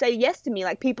happens when you say yes to me.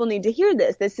 Like, people need to hear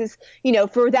this. This is,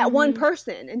 for that one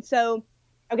person. And so,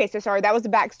 okay, so sorry, that was the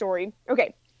backstory.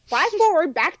 Okay, flash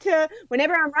forward back to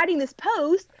whenever I'm writing this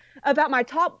post about my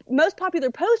most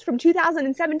popular post from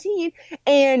 2017,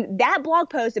 and that blog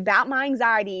post about my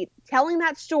anxiety, telling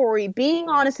that story, being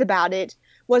honest about it,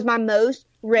 was my most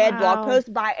read blog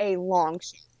post by a long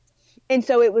shot. And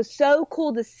so it was so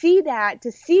cool to see that,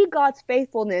 to see God's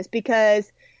faithfulness, because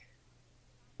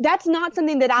that's not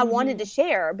something that I wanted to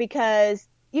share, because,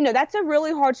 that's a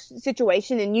really hard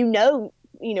situation. And, a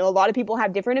lot of people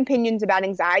have different opinions about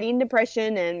anxiety and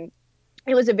depression. And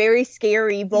it was a very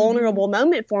scary, vulnerable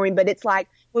moment for me. But it's like,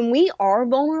 when we are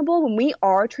vulnerable, when we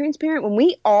are transparent, when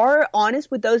we are honest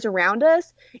with those around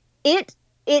us, it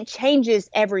changes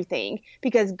everything,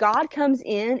 because God comes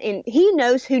in and he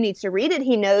knows who needs to read it.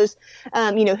 He knows,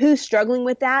 who's struggling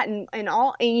with that and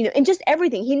all, and just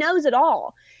everything. He knows it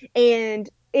all. And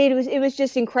it was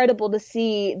just incredible to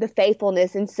see the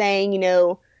faithfulness and saying,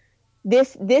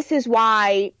 this is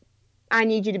why I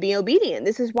need you to be obedient.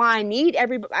 This is why I need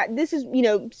everybody. This is,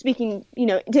 speaking,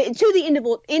 to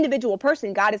the individual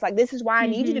person. God is like, this is why I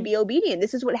need you to be obedient.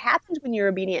 This is what happens when you're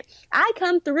obedient. I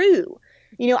come through.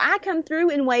 I come through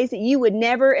in ways that you would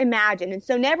never imagine. And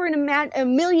so never in a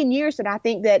million years did I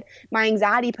think that my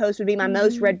anxiety post would be my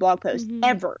most read blog post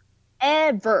ever.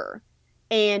 And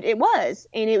it was.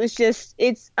 And it was just,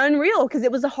 it's unreal, because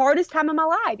it was the hardest time of my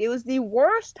life. It was the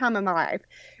worst time of my life,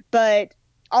 but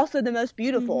also the most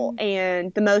beautiful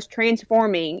and the most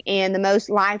transforming and the most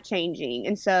life-changing.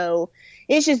 And so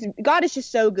it's just, God is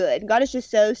just so good. God is just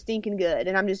so stinking good.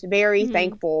 And I'm just very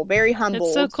thankful, very humbled.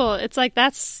 It's so cool. It's like,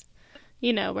 that's,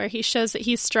 where he shows that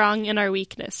he's strong in our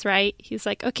weakness, right? He's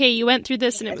like, okay, you went through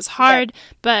this and it was hard,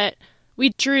 but we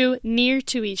drew near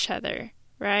to each other,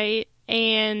 right?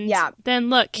 And then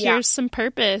look, here's some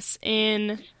purpose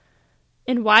in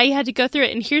why you had to go through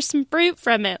it, and here's some fruit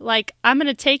from it. Like, I'm going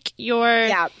to take your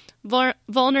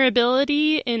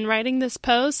vulnerability in writing this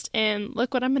post, and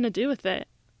look what I'm going to do with it.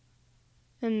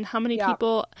 And how many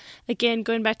people, again,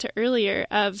 going back to earlier,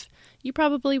 you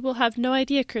probably will have no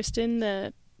idea, Kristen,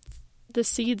 the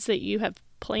seeds that you have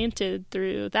planted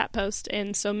through that post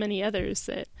and so many others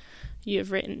that you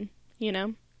have written,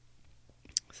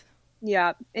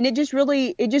 Yeah. And it just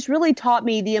really taught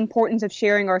me the importance of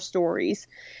sharing our stories,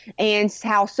 and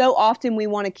how so often we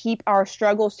want to keep our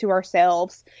struggles to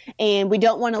ourselves, and we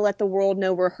don't want to let the world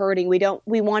know we're hurting.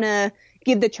 We want to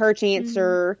give the church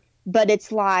answer, but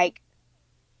it's like,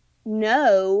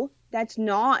 no, that's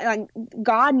not, like,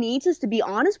 God needs us to be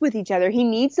honest with each other. He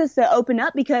needs us to open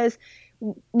up, because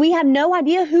we have no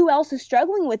idea who else is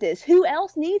struggling with this. Who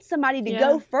else needs somebody to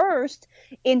go first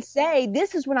and say,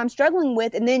 this is what I'm struggling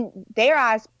with. And then their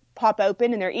eyes pop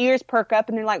open and their ears perk up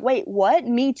and they're like, wait, what?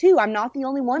 Me too. I'm not the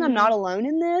only one. I'm not alone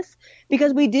in this.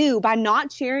 Because we do, by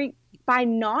not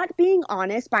being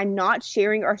honest, by not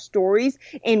sharing our stories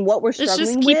and what we're struggling with.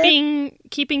 It's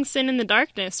just keeping sin in the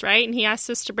darkness, right? And he asks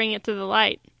us to bring it to the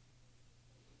light.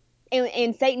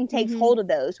 And Satan takes hold of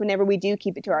those whenever we do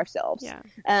keep it to ourselves. Yeah.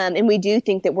 And we do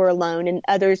think that we're alone and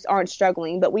others aren't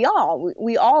struggling, but we all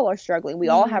are struggling. We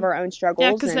all have our own struggles.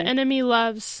 Yeah, because the enemy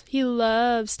loves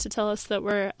to tell us that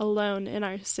we're alone in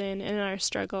our sin and in our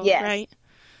struggle, right?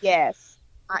 Yes.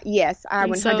 Yes, I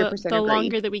 100% agree. The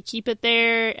longer that we keep it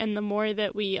there and the more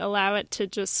that we allow it to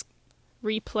just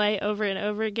replay over and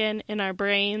over again in our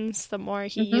brains, the more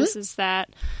he uses that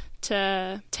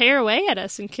to tear away at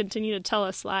us and continue to tell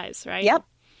us lies, right? Yep.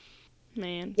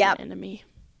 Man, the enemy.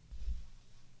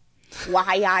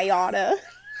 Why I oughta.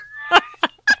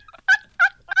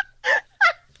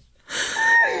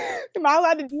 Am I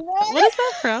allowed to do that? What is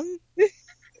that from?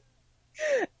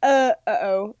 The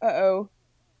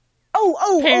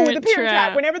Parent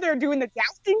Trap. Whenever they're doing the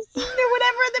jousting scene or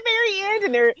whatever at the very end,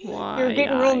 and they're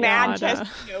getting real mad.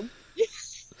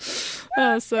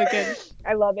 Oh, so good.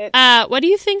 I love it. What do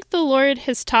you think the Lord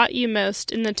has taught you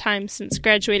most in the time since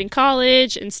graduating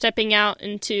college and stepping out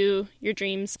into your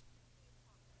dreams?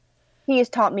 He has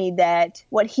taught me that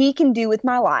what he can do with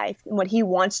my life and what he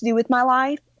wants to do with my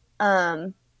life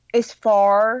is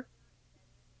far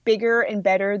bigger and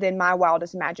better than my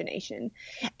wildest imagination.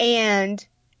 And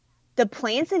the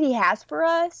plans that he has for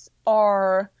us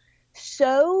are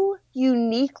so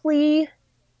uniquely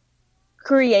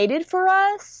created for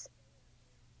us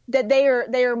that they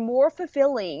are more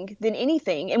fulfilling than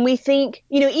anything. And we think,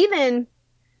 even,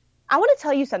 I want to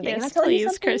tell you something. Yes, Can I tell you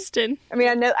something? Kristen. I mean,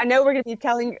 I know we're going to be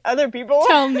telling other people.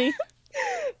 Tell me.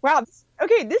 Wow.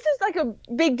 okay, this is like a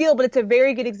big deal, but it's a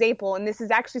very good example. And this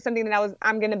is actually something that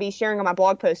I'm going to be sharing on my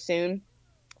blog post soon.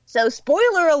 So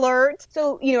spoiler alert.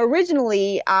 So,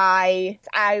 originally I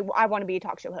want to be a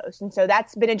talk show host. And so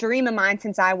that's been a dream of mine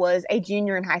since I was a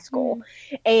junior in high school.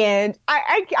 And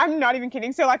I'm not even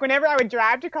kidding. So like whenever I would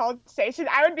drive to College Station,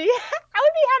 I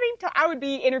would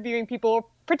be interviewing people,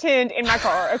 pretend, in my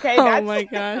car. Okay. Oh my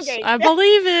gosh. Okay, I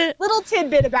believe it. Little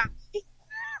tidbit about me.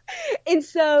 And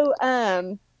so,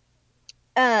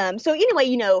 so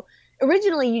anyway,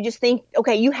 originally you just think,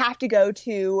 okay, you have to go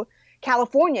to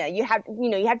California. You have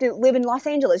to live in Los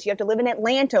Angeles. You have to live in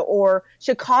Atlanta or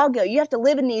Chicago. You have to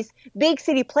live in these big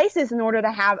city places in order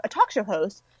to have a talk show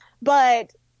host.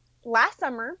 But last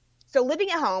summer, so living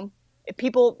at home,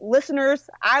 listeners,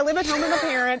 I live at home with my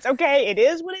parents. Okay, it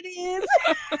is what it is.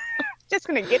 Just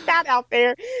going to get that out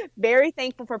there. Very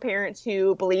thankful for parents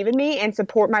who believe in me and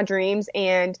support my dreams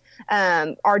and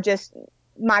are just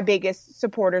my biggest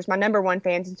supporters, my number one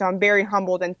fans. And so I'm very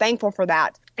humbled and thankful for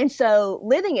that. And so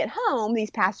living at home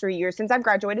these past 3 years since I've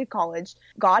graduated college,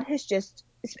 God has just,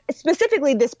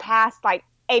 specifically this past like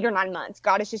 8 or 9 months,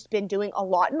 God has just been doing a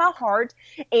lot in my heart.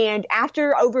 And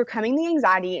after overcoming the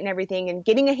anxiety and everything and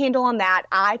getting a handle on that,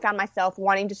 I found myself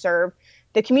wanting to serve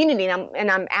the community. And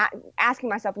I'm asking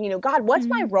myself, God, what's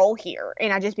my role here?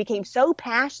 And I just became so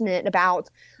passionate about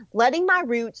letting my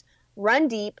roots run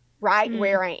deep right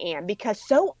where I am, because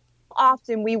so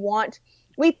often we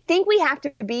think we have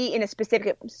to be in a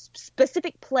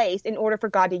specific place in order for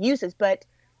God to use us. But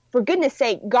for goodness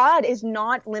sake, God is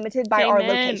not limited by our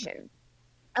location.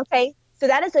 Okay. So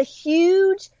that is a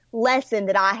huge lesson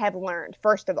that I have learned,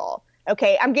 first of all.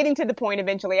 Okay. I'm getting to the point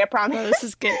eventually, I promise. Oh, this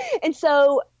is good. And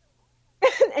so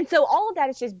all of that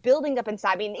is just building up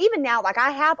inside me. And even now, like I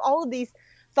have all of these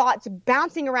thoughts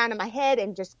bouncing around in my head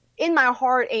and just in my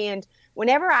heart. And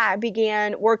whenever I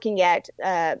began working at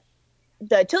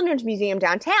the Children's Museum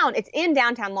downtown, it's in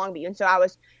downtown Longview. And so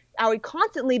I would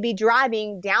constantly be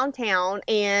driving downtown,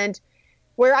 and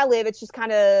where I live, it's just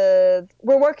kind of,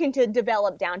 we're working to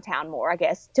develop downtown more, I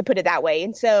guess, to put it that way.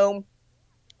 And so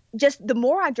just the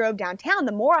more I drove downtown,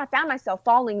 the more I found myself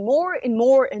falling more and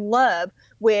more in love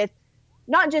with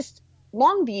not just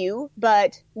Longview,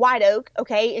 but White Oak,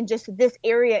 okay, and just this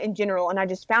area in general. And I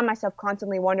just found myself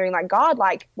constantly wondering, like, God,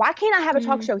 like, why can't I have a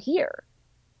talk show here?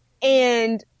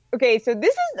 And okay, so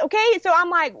this is okay. So I'm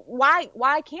like,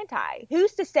 why can't I?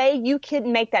 Who's to say you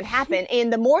couldn't make that happen?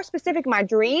 And the more specific my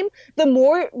dream, the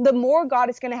more God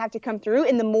is going to have to come through,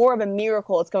 and the more of a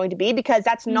miracle it's going to be, because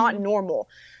that's not normal.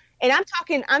 And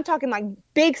I'm talking like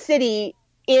big city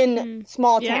in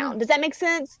small town. Does that make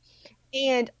sense?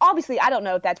 And obviously, I don't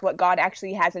know if that's what God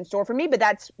actually has in store for me, but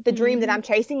that's the dream that I'm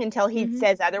chasing until he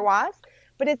says otherwise.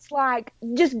 But it's like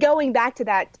just going back to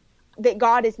that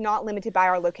God is not limited by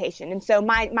our location. And so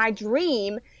my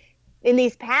dream in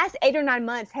these past 8 or 9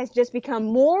 months has just become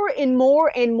more and more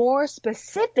and more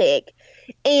specific.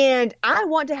 And I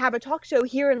want to have a talk show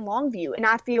here in Longview. And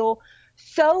I feel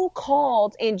so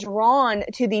called and drawn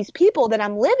to these people that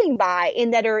I'm living by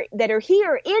and that are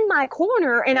here in my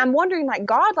corner. And I'm wondering, like,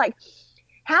 God, like,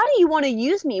 how do you want to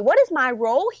use me? What is my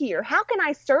role here? How can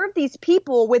I serve these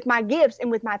people with my gifts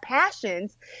and with my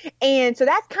passions? And so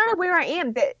that's kind of where I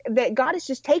am, that God has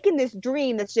just taken this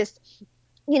dream that's just,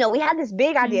 we had this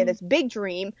big idea, this big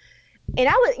dream. And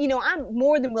I'm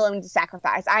more than willing to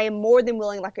sacrifice. I am more than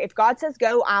willing. Like, if God says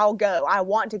go, I'll go. I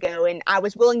want to go. And I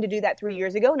was willing to do that 3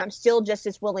 years ago, and I'm still just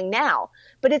as willing now.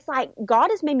 But it's like, God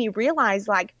has made me realize,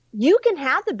 like, you can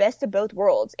have the best of both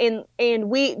worlds. And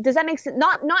does that make sense?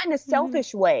 Not in a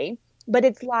selfish way, but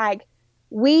it's like,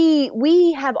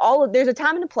 we have there's a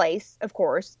time and a place, of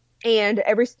course. And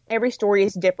every story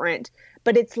is different,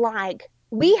 but it's like,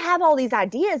 we have all these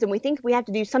ideas and we think we have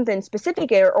to do something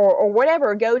specific or whatever,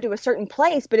 or go to a certain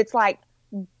place, but it's like,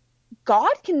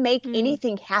 God can make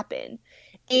anything happen.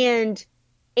 And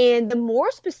the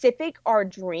more specific our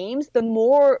dreams, the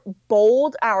more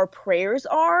bold our prayers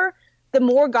are, the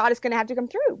more God is going to have to come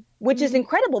through, which is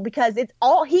incredible, because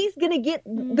he's going to get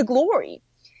the glory.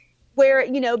 Where,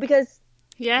 because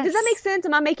yes. Does that make sense?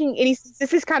 Am I making any,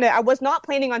 this is kind of, I was not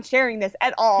planning on sharing this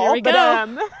at all. Here we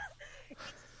go.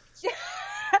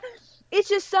 It's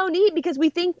just so neat, because we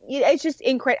think it's just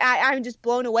incredible. I'm just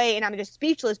blown away, and I'm just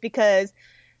speechless, because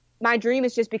my dream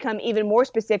has just become even more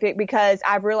specific, because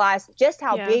I've realized just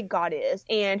how big God is,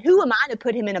 and who am I to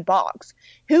put him in a box?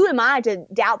 Who am I to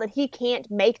doubt that he can't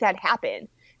make that happen?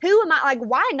 Who am I? Like,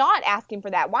 why not ask him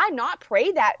for that? Why not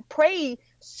pray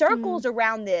circles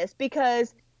around this?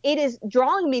 Because it is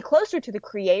drawing me closer to the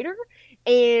Creator,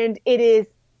 and it's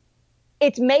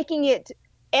making it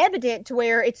evident to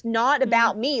where it's not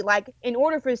about me. Like, in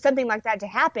order for something like that to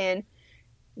happen,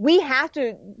 we have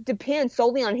to depend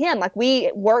solely on him. Like,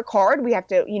 we work hard, we have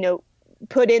to,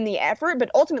 put in the effort,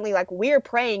 but ultimately, like, we're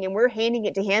praying and we're handing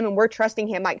it to him and we're trusting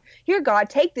him. Like, here,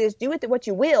 God, take this, do with it what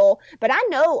you will. But I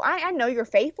know you're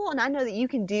faithful, and I know that you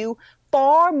can do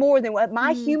far more than what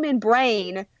my human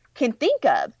brain can think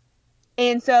of.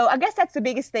 And so I guess that's the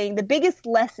biggest thing. The biggest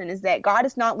lesson is that God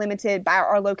is not limited by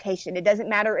our location. It doesn't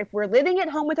matter if we're living at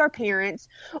home with our parents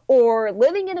or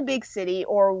living in a big city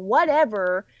or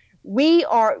whatever.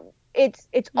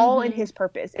 It's all in his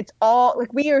purpose. It's all,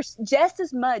 like, we are just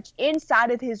as much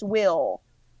inside of his will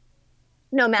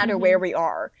no matter where we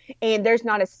are. And there's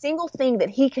not a single thing that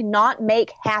he cannot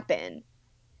make happen.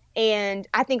 And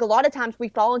I think a lot of times we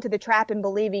fall into the trap in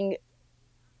believing,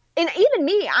 and even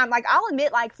me, I'll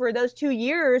admit, like, for those 2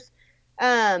 years,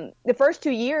 the first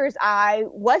 2 years, I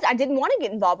didn't want to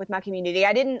get involved with my community.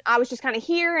 I was just kind of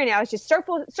here, and I was just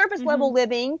surface level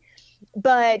living.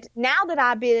 But now that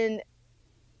I've been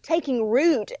taking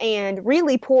root and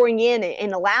really pouring in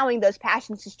and allowing those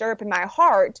passions to stir up in my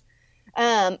heart,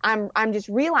 I'm just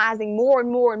realizing more and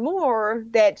more and more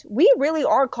that we really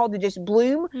are called to just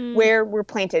bloom where we're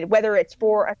planted, whether it's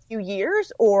for a few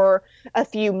years or a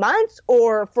few months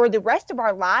or for the rest of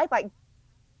our life. Like,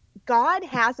 God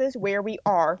has us where we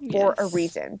are for a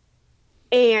reason.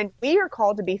 And we are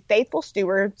called to be faithful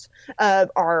stewards of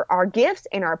our gifts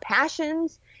and our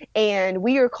passions. And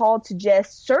we are called to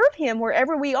just serve him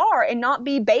wherever we are and not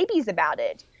be babies about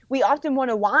it. We often want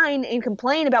to whine and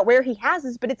complain about where he has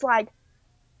us, but it's like,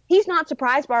 he's not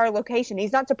surprised by our location.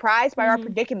 He's not surprised by our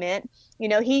predicament.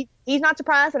 He's not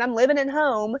surprised that I'm living at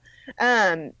home.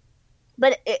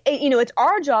 But it's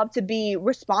our job to be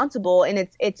responsible, and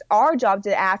it's our job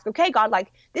to ask, okay, God,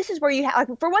 like, this is where you have,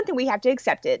 like, for one thing, we have to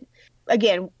accept it.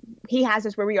 Again, he has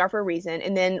us where we are for a reason.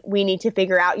 And then we need to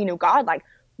figure out, God, like,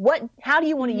 how do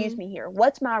you want to use me here?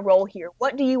 What's my role here?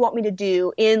 What do you want me to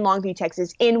do in Longview,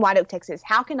 Texas, in White Oak, Texas?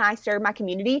 How can I serve my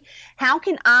community? How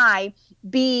can I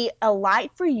be a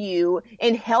light for you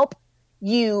and help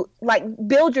you, like,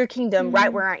 build your kingdom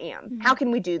right where I am? How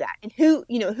can we do that? And who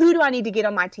do I need to get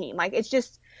on my team? Like, it's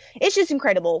just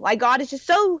incredible. Like, God is just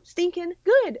so stinking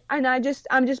good. And I'm just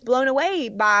blown away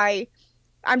by,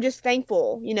 I'm just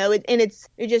thankful,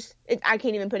 I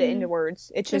can't even put it into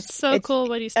words. It's so cool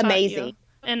what he's amazing. Taught you.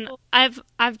 And I've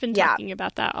been talking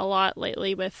about that a lot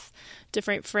lately with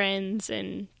different friends,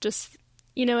 and just,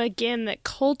 again, that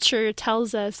culture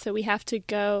tells us that we have to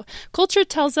go. Culture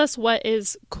tells us what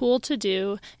is cool to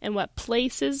do and what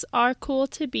places are cool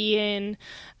to be in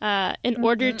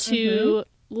order to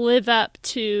live up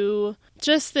to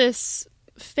just this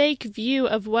fake view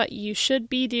of what you should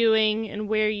be doing and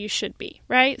where you should be,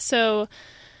 right? So,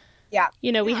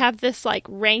 we have this, like,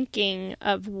 ranking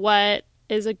of what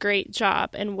is a great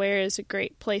job and where is a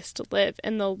great place to live,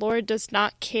 and the Lord does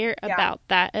not care about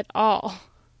that at all.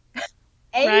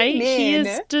 Right?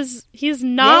 He's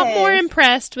not more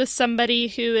impressed with somebody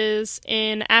who is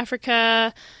in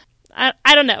Africa.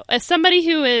 I don't know, as somebody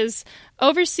who is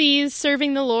overseas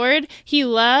serving the Lord. He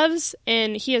loves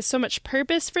and he has so much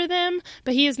purpose for them,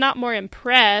 but he is not more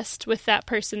impressed with that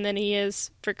person than he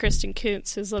is for Kristen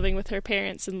Kuntz, who's living with her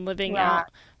parents and living out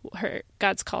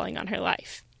God's calling on her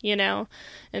life. And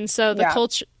so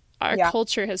our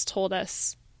culture has told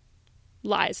us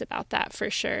lies about that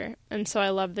for sure. And so I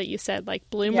love that you said, like,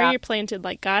 bloom where you're planted.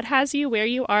 Like, God has you where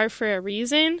you are for a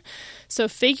reason. So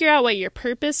figure out what your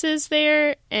purpose is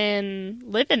there and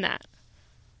live in that.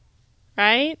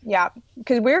 Right? Yeah,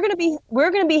 because we're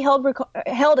gonna be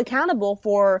held accountable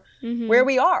for where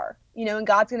we are. And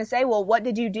God's gonna say, well, what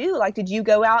did you do? Like, did you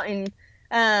go out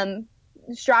and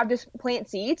strive to plant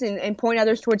seeds and point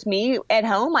others towards me at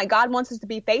home? Like, God wants us to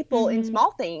be faithful in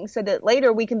small things so that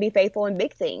later we can be faithful in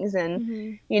big things.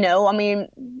 And,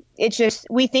 it's just,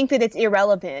 we think that it's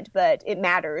irrelevant, but it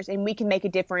matters, and we can make a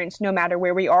difference no matter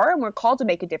where we are. And we're called to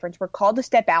make a difference. We're called to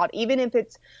step out, even if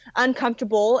it's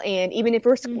uncomfortable. And even if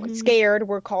we're scared,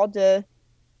 we're called to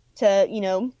ask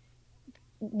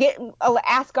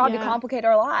God to complicate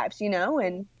our lives,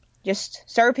 and just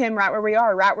serve him right where we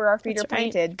are, right where our feet are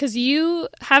planted. Because you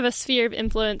have a sphere of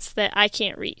influence that I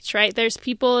can't reach, right? There's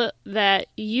people that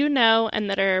and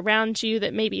that are around you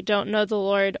that maybe don't know the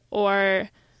Lord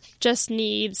or just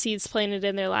need seeds planted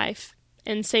in their life.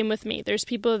 And same with me. There's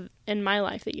people in my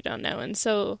life that you don't know. And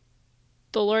so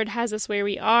the Lord has us where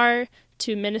we are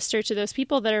to minister to those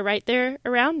people that are right there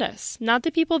around us, not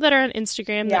the people that are on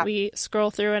Instagram that we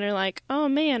scroll through and are like, oh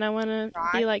man, I want to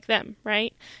be like them,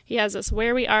 right? He has us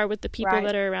where we are with the people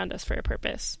that are around us for a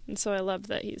purpose. And so I love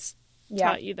that he's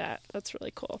taught you that. That's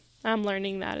really cool. I'm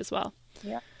learning that as well.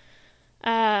 Yeah.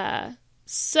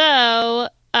 So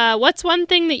What's one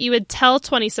thing that you would tell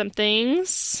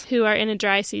 20-somethings who are in a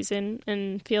dry season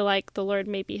and feel like the Lord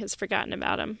maybe has forgotten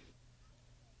about them?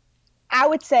 I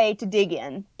would say to dig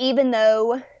in, even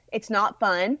though it's not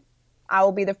fun. I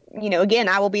will be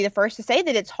I will be the first to say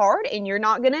that it's hard and you're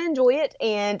not going to enjoy it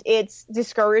and it's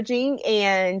discouraging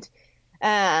and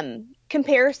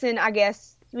comparison, I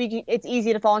guess it's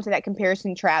easy to fall into that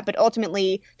comparison trap, but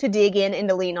ultimately to dig in and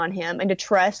to lean on him and to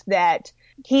trust that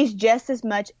he's just as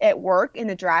much at work in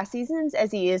the dry seasons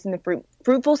as he is in the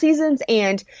fruitful seasons,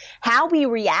 and how we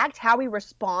react, how we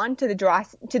respond to the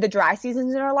dry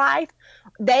seasons in our life,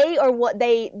 they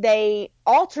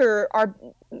alter our,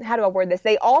 how do I word this?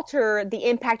 They alter the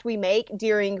impact we make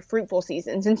during fruitful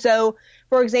seasons. And so,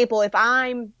 for example, if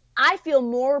I feel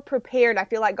more prepared, I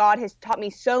feel like God has taught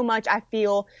me so much.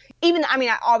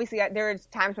 Obviously there's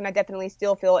times when I definitely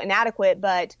still feel inadequate,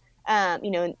 but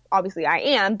obviously I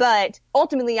am, but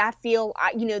ultimately I feel,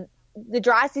 the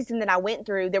dry season that I went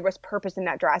through, there was purpose in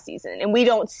that dry season, and we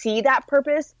don't see that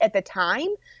purpose at the time,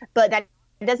 but that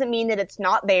doesn't mean that it's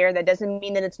not there. That doesn't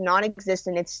mean that it's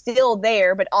non-existent. It's still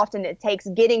there, but often it takes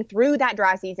getting through that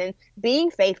dry season, being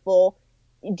faithful,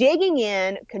 digging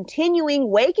in,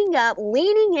 continuing, waking up,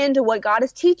 leaning into what God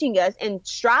is teaching us and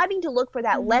striving to look for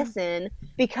that lesson,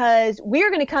 because we're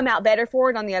going to come out better for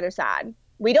it on the other side.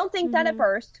 We don't think that at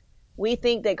first. We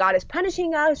think that God is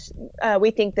punishing us.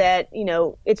 We think that,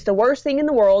 it's the worst thing in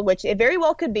the world, which it very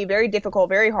well could be very difficult,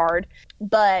 very hard.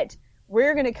 But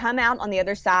we're going to come out on the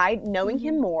other side knowing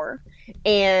him more,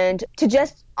 and to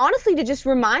just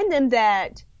remind them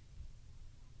that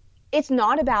it's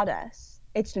not about us.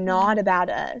 It's not about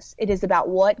us. It is about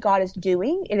what God is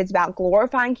doing. It is about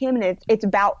glorifying him, and it's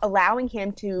about allowing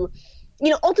him to,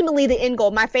 ultimately the end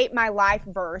goal. My life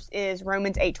verse is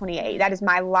Romans 8:28. That is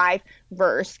my life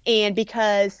verse. And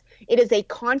because it is a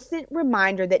constant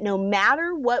reminder that no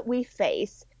matter what we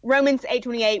face, Romans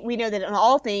 8:28, we know that in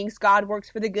all things God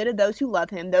works for the good of those who love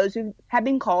him, those who have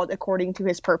been called according to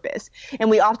his purpose.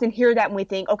 And we often hear that and we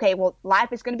think, okay, well,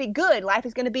 life is going to be good. Life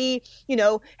is going to be,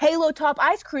 Halo Top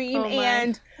ice cream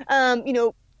and,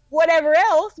 whatever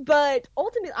else. But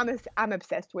ultimately, I'm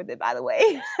obsessed with it, by the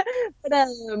way. But,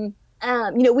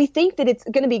 we think that it's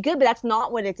going to be good, but that's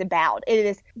not what it's about. It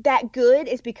is that good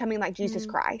is becoming like Jesus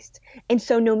Christ. And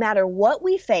so no matter what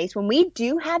we face, when we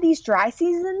do have these dry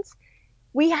seasons,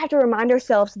 we have to remind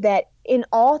ourselves that in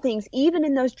all things, even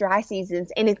in those dry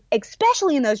seasons, and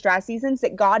especially in those dry seasons,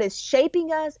 that God is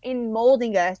shaping us and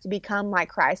molding us to become like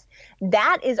Christ.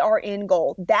 That is our end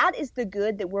goal. That is the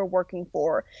good that we're working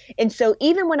for. And so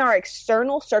even when our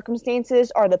external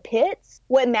circumstances are the pits,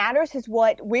 what matters is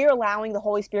what we're allowing the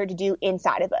Holy Spirit to do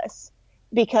inside of us.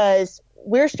 Because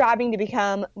we're striving to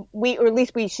become, or at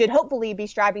least we should hopefully be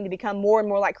striving to become more and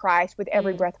more like Christ with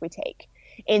every breath we take.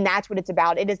 And that's what it's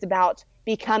about. It is about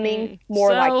becoming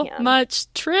more like him. So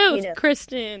much truth,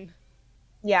 Kristen.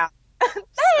 Yeah.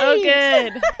 So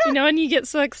good. When you get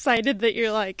so excited that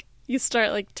you're like, you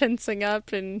start like tensing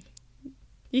up and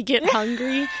you get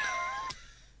hungry.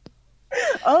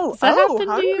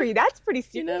 Hungry. That's pretty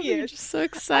serious. You're just so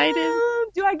excited.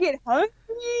 Do I get hungry?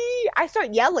 I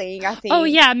start yelling, I think. Oh,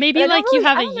 yeah. Maybe like you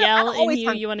have a yell in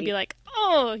you. You want to be like,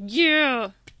 oh,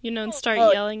 yeah. And start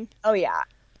yelling. Oh, yeah.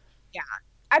 Yeah.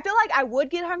 I feel like I would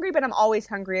get hungry, but I'm always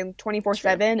hungry. I'm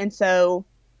 24/7. And so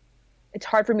it's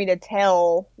hard for me to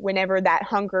tell whenever that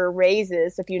hunger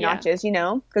raises a few notches,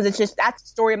 because it's just, that's the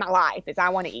story of my life is I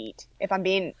want to eat, if I'm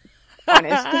being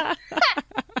honest.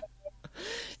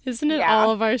 Isn't it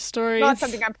all of our stories? Not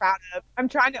something I'm proud of. I'm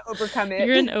trying to overcome it.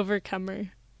 You're an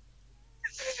overcomer.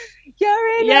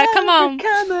 You're an overcomer.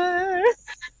 Come on.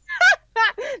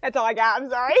 That's all I got. I'm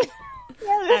sorry.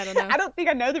 I don't know. I don't think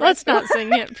I know the rest. Let's not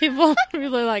sing it. People are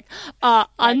really like,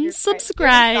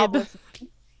 unsubscribe.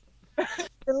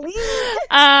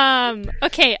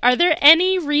 Okay, are there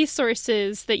any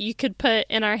resources that you could put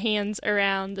in our hands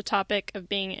around the topic of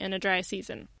being in a dry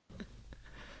season?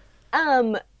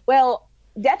 Well,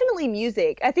 definitely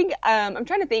music. I think, I'm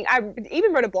trying to think. I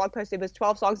even wrote a blog post. It was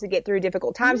 12 songs to get through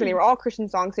difficult times, and they were all Christian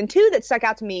songs, and 2 that stuck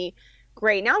out to me.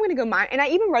 Great. Now I'm going to go mine. And I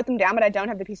even wrote them down, but I don't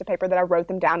have the piece of paper that I wrote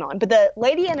them down on. But the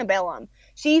Lady Antebellum,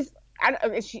 is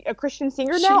she a Christian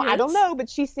singer now? I don't know, but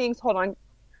she sings, hold on.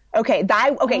 Okay,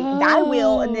 Thy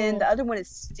Will, and then the other one is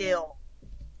Still.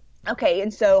 Okay,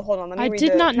 and so, hold on, let me read I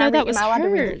did not know that was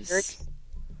hers.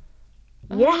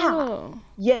 Yeah.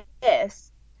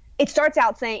 Yes. It starts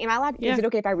out saying, is it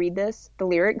okay if I read this? The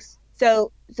lyrics?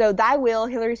 So Thy Will,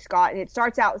 Hillary Scott, and it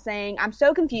starts out saying, I'm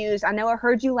so confused. I know I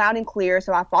heard you loud and clear,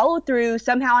 so I followed through.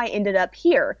 Somehow I ended up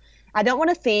here. I don't want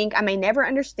to think, I may never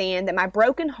understand that my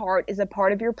broken heart is a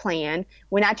part of your plan.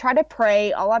 When I try to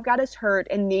pray, all I've got is hurt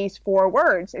in these 4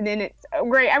 words. And then it's, oh,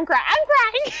 great, I'm crying.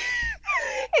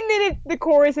 And then the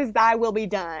chorus is, thy will be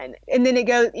done. And then it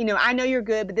goes, I know you're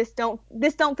good, but this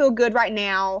don't feel good right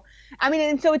now. I mean,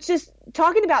 and so it's just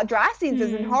talking about dry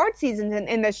seasons and hard seasons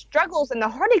and the struggles and the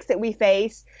heartaches that we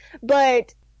face.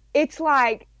 But it's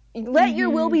like, let your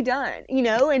will be done,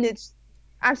 and it's,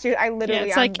 I'm serious,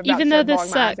 it's like, even though this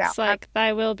sucks, like,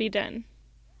 thy will be done.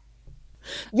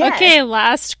 Yes. Okay,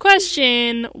 last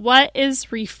question. What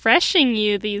is refreshing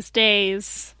you these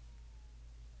days?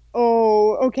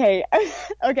 Oh, okay.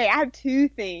 Okay, I have 2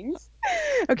 things.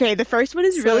 Okay, the first one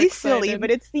is really silly,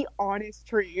 but it's the honest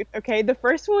truth. Okay, the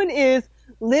first one is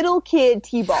little kid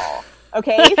t-ball.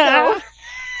 Okay, so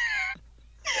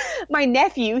my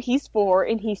nephew, he's 4,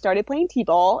 and he started playing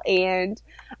t-ball, and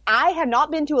I have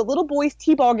not been to a little boys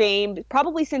t-ball game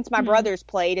probably since my brothers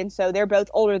played, and so they're both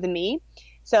older than me.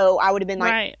 So I would have been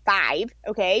like 5,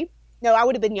 okay? No, I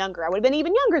would have been younger. I would have been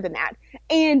even younger than that.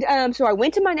 And so I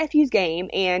went to my nephew's game,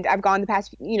 and I've gone the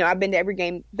past, I've been to every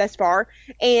game thus far,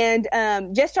 and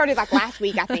just started like last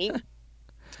week, I think.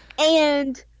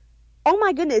 And oh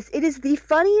my goodness, it is the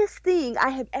funniest thing I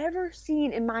have ever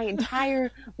seen in my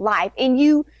entire life.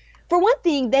 And for one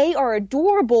thing, they are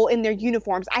adorable in their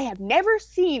uniforms. I have never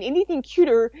seen anything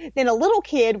cuter than a little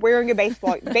kid wearing a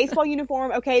baseball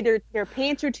uniform. Okay, their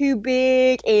pants are too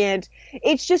big, and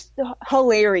it's just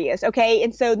hilarious. Okay,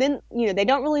 and so then they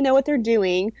don't really know what they're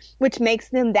doing, which makes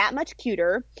them that much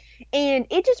cuter, and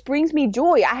it just brings me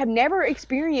joy. I have never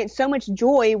experienced so much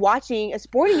joy watching a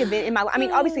sporting event in my life. I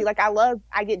mean, obviously, like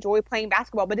I get joy playing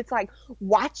basketball, but it's like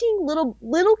watching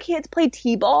little kids play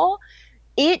t-ball.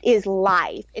 It is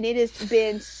life, and it has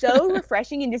been so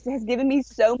refreshing and just has given me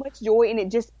so much joy, and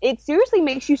it seriously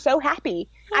makes you so happy.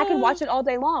 I could watch it all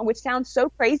day long, which sounds so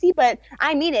crazy, but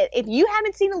I mean it. If you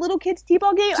haven't seen a little kid's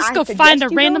t-ball game, just go find a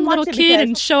random little kid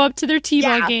and show up to their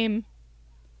t-ball game.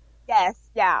 Yes.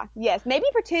 Maybe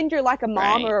pretend you're like a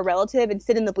mom or a relative and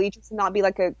sit in the bleachers and not be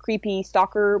like a creepy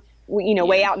stalker,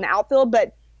 way out in the outfield.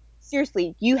 But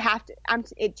seriously, you have to.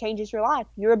 It changes your life.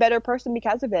 You're a better person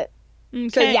because of it. Okay.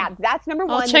 So yeah, that's number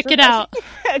 1. I'll check it out.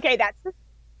 Okay,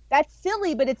 that's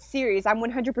silly, but it's serious. I'm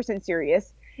 100%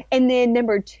 serious. And then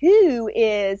number 2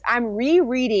 is I'm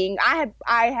rereading. I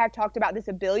have talked about this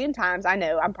a billion times. I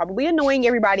know I'm probably annoying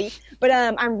everybody, but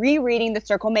I'm rereading The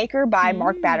Circle Maker by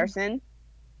Mark Batterson.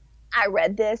 I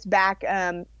read this back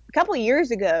a couple of years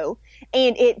ago,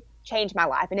 and it changed my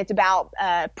life. And it's about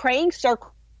praying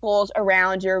circles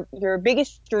around your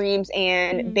biggest dreams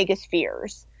and biggest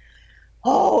fears.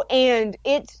 Oh, and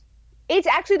it's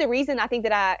actually the reason I think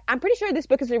that I'm pretty sure this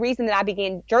book is the reason that I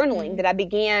began journaling, that I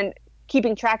began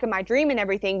keeping track of my dream and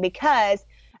everything, because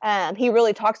he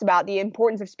really talks about the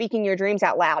importance of speaking your dreams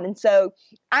out loud. And so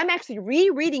I'm actually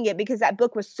rereading it because that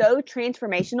book was so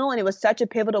transformational, and it was such a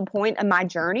pivotal point in my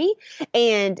journey.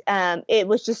 And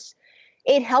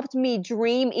it helped me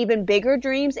dream even bigger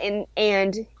dreams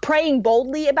and praying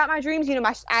boldly about my dreams.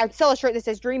 I sell a shirt that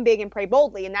says dream big and pray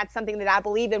boldly. And that's something that I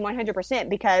believe in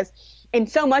 100% and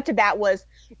so much of that was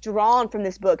drawn from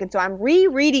this book. And so I'm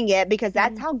rereading it because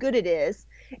that's how good it is.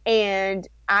 And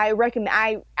I recommend,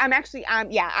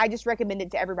 I just recommend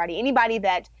it to everybody. Anybody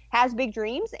that has big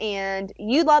dreams and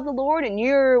you love the Lord and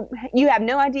you have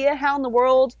no idea how in the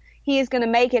world he is going to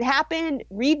make it happen,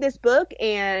 read this book,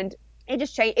 and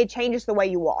it changes the way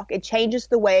you walk. It changes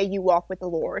the way you walk with the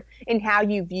Lord and how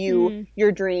you view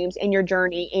your dreams and your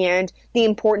journey and the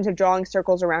importance of drawing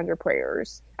circles around your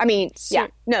prayers. I mean,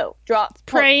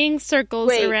 praying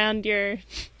circles around your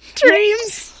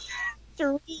dreams.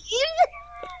 You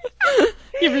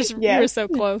were so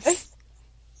close.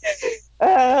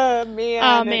 Oh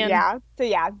man. Yeah. So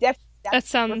definitely that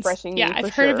sounds refreshing. Yeah,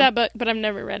 I've heard of that book, but I've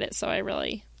never read it, so I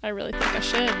really think I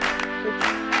should.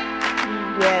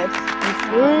 Yes, you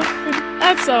should.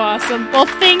 That's so awesome. Well,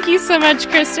 thank you so much,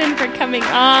 Kristen, for coming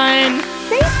on.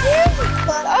 Thank you.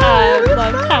 I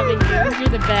love having you. You're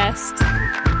the best.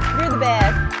 You're the best.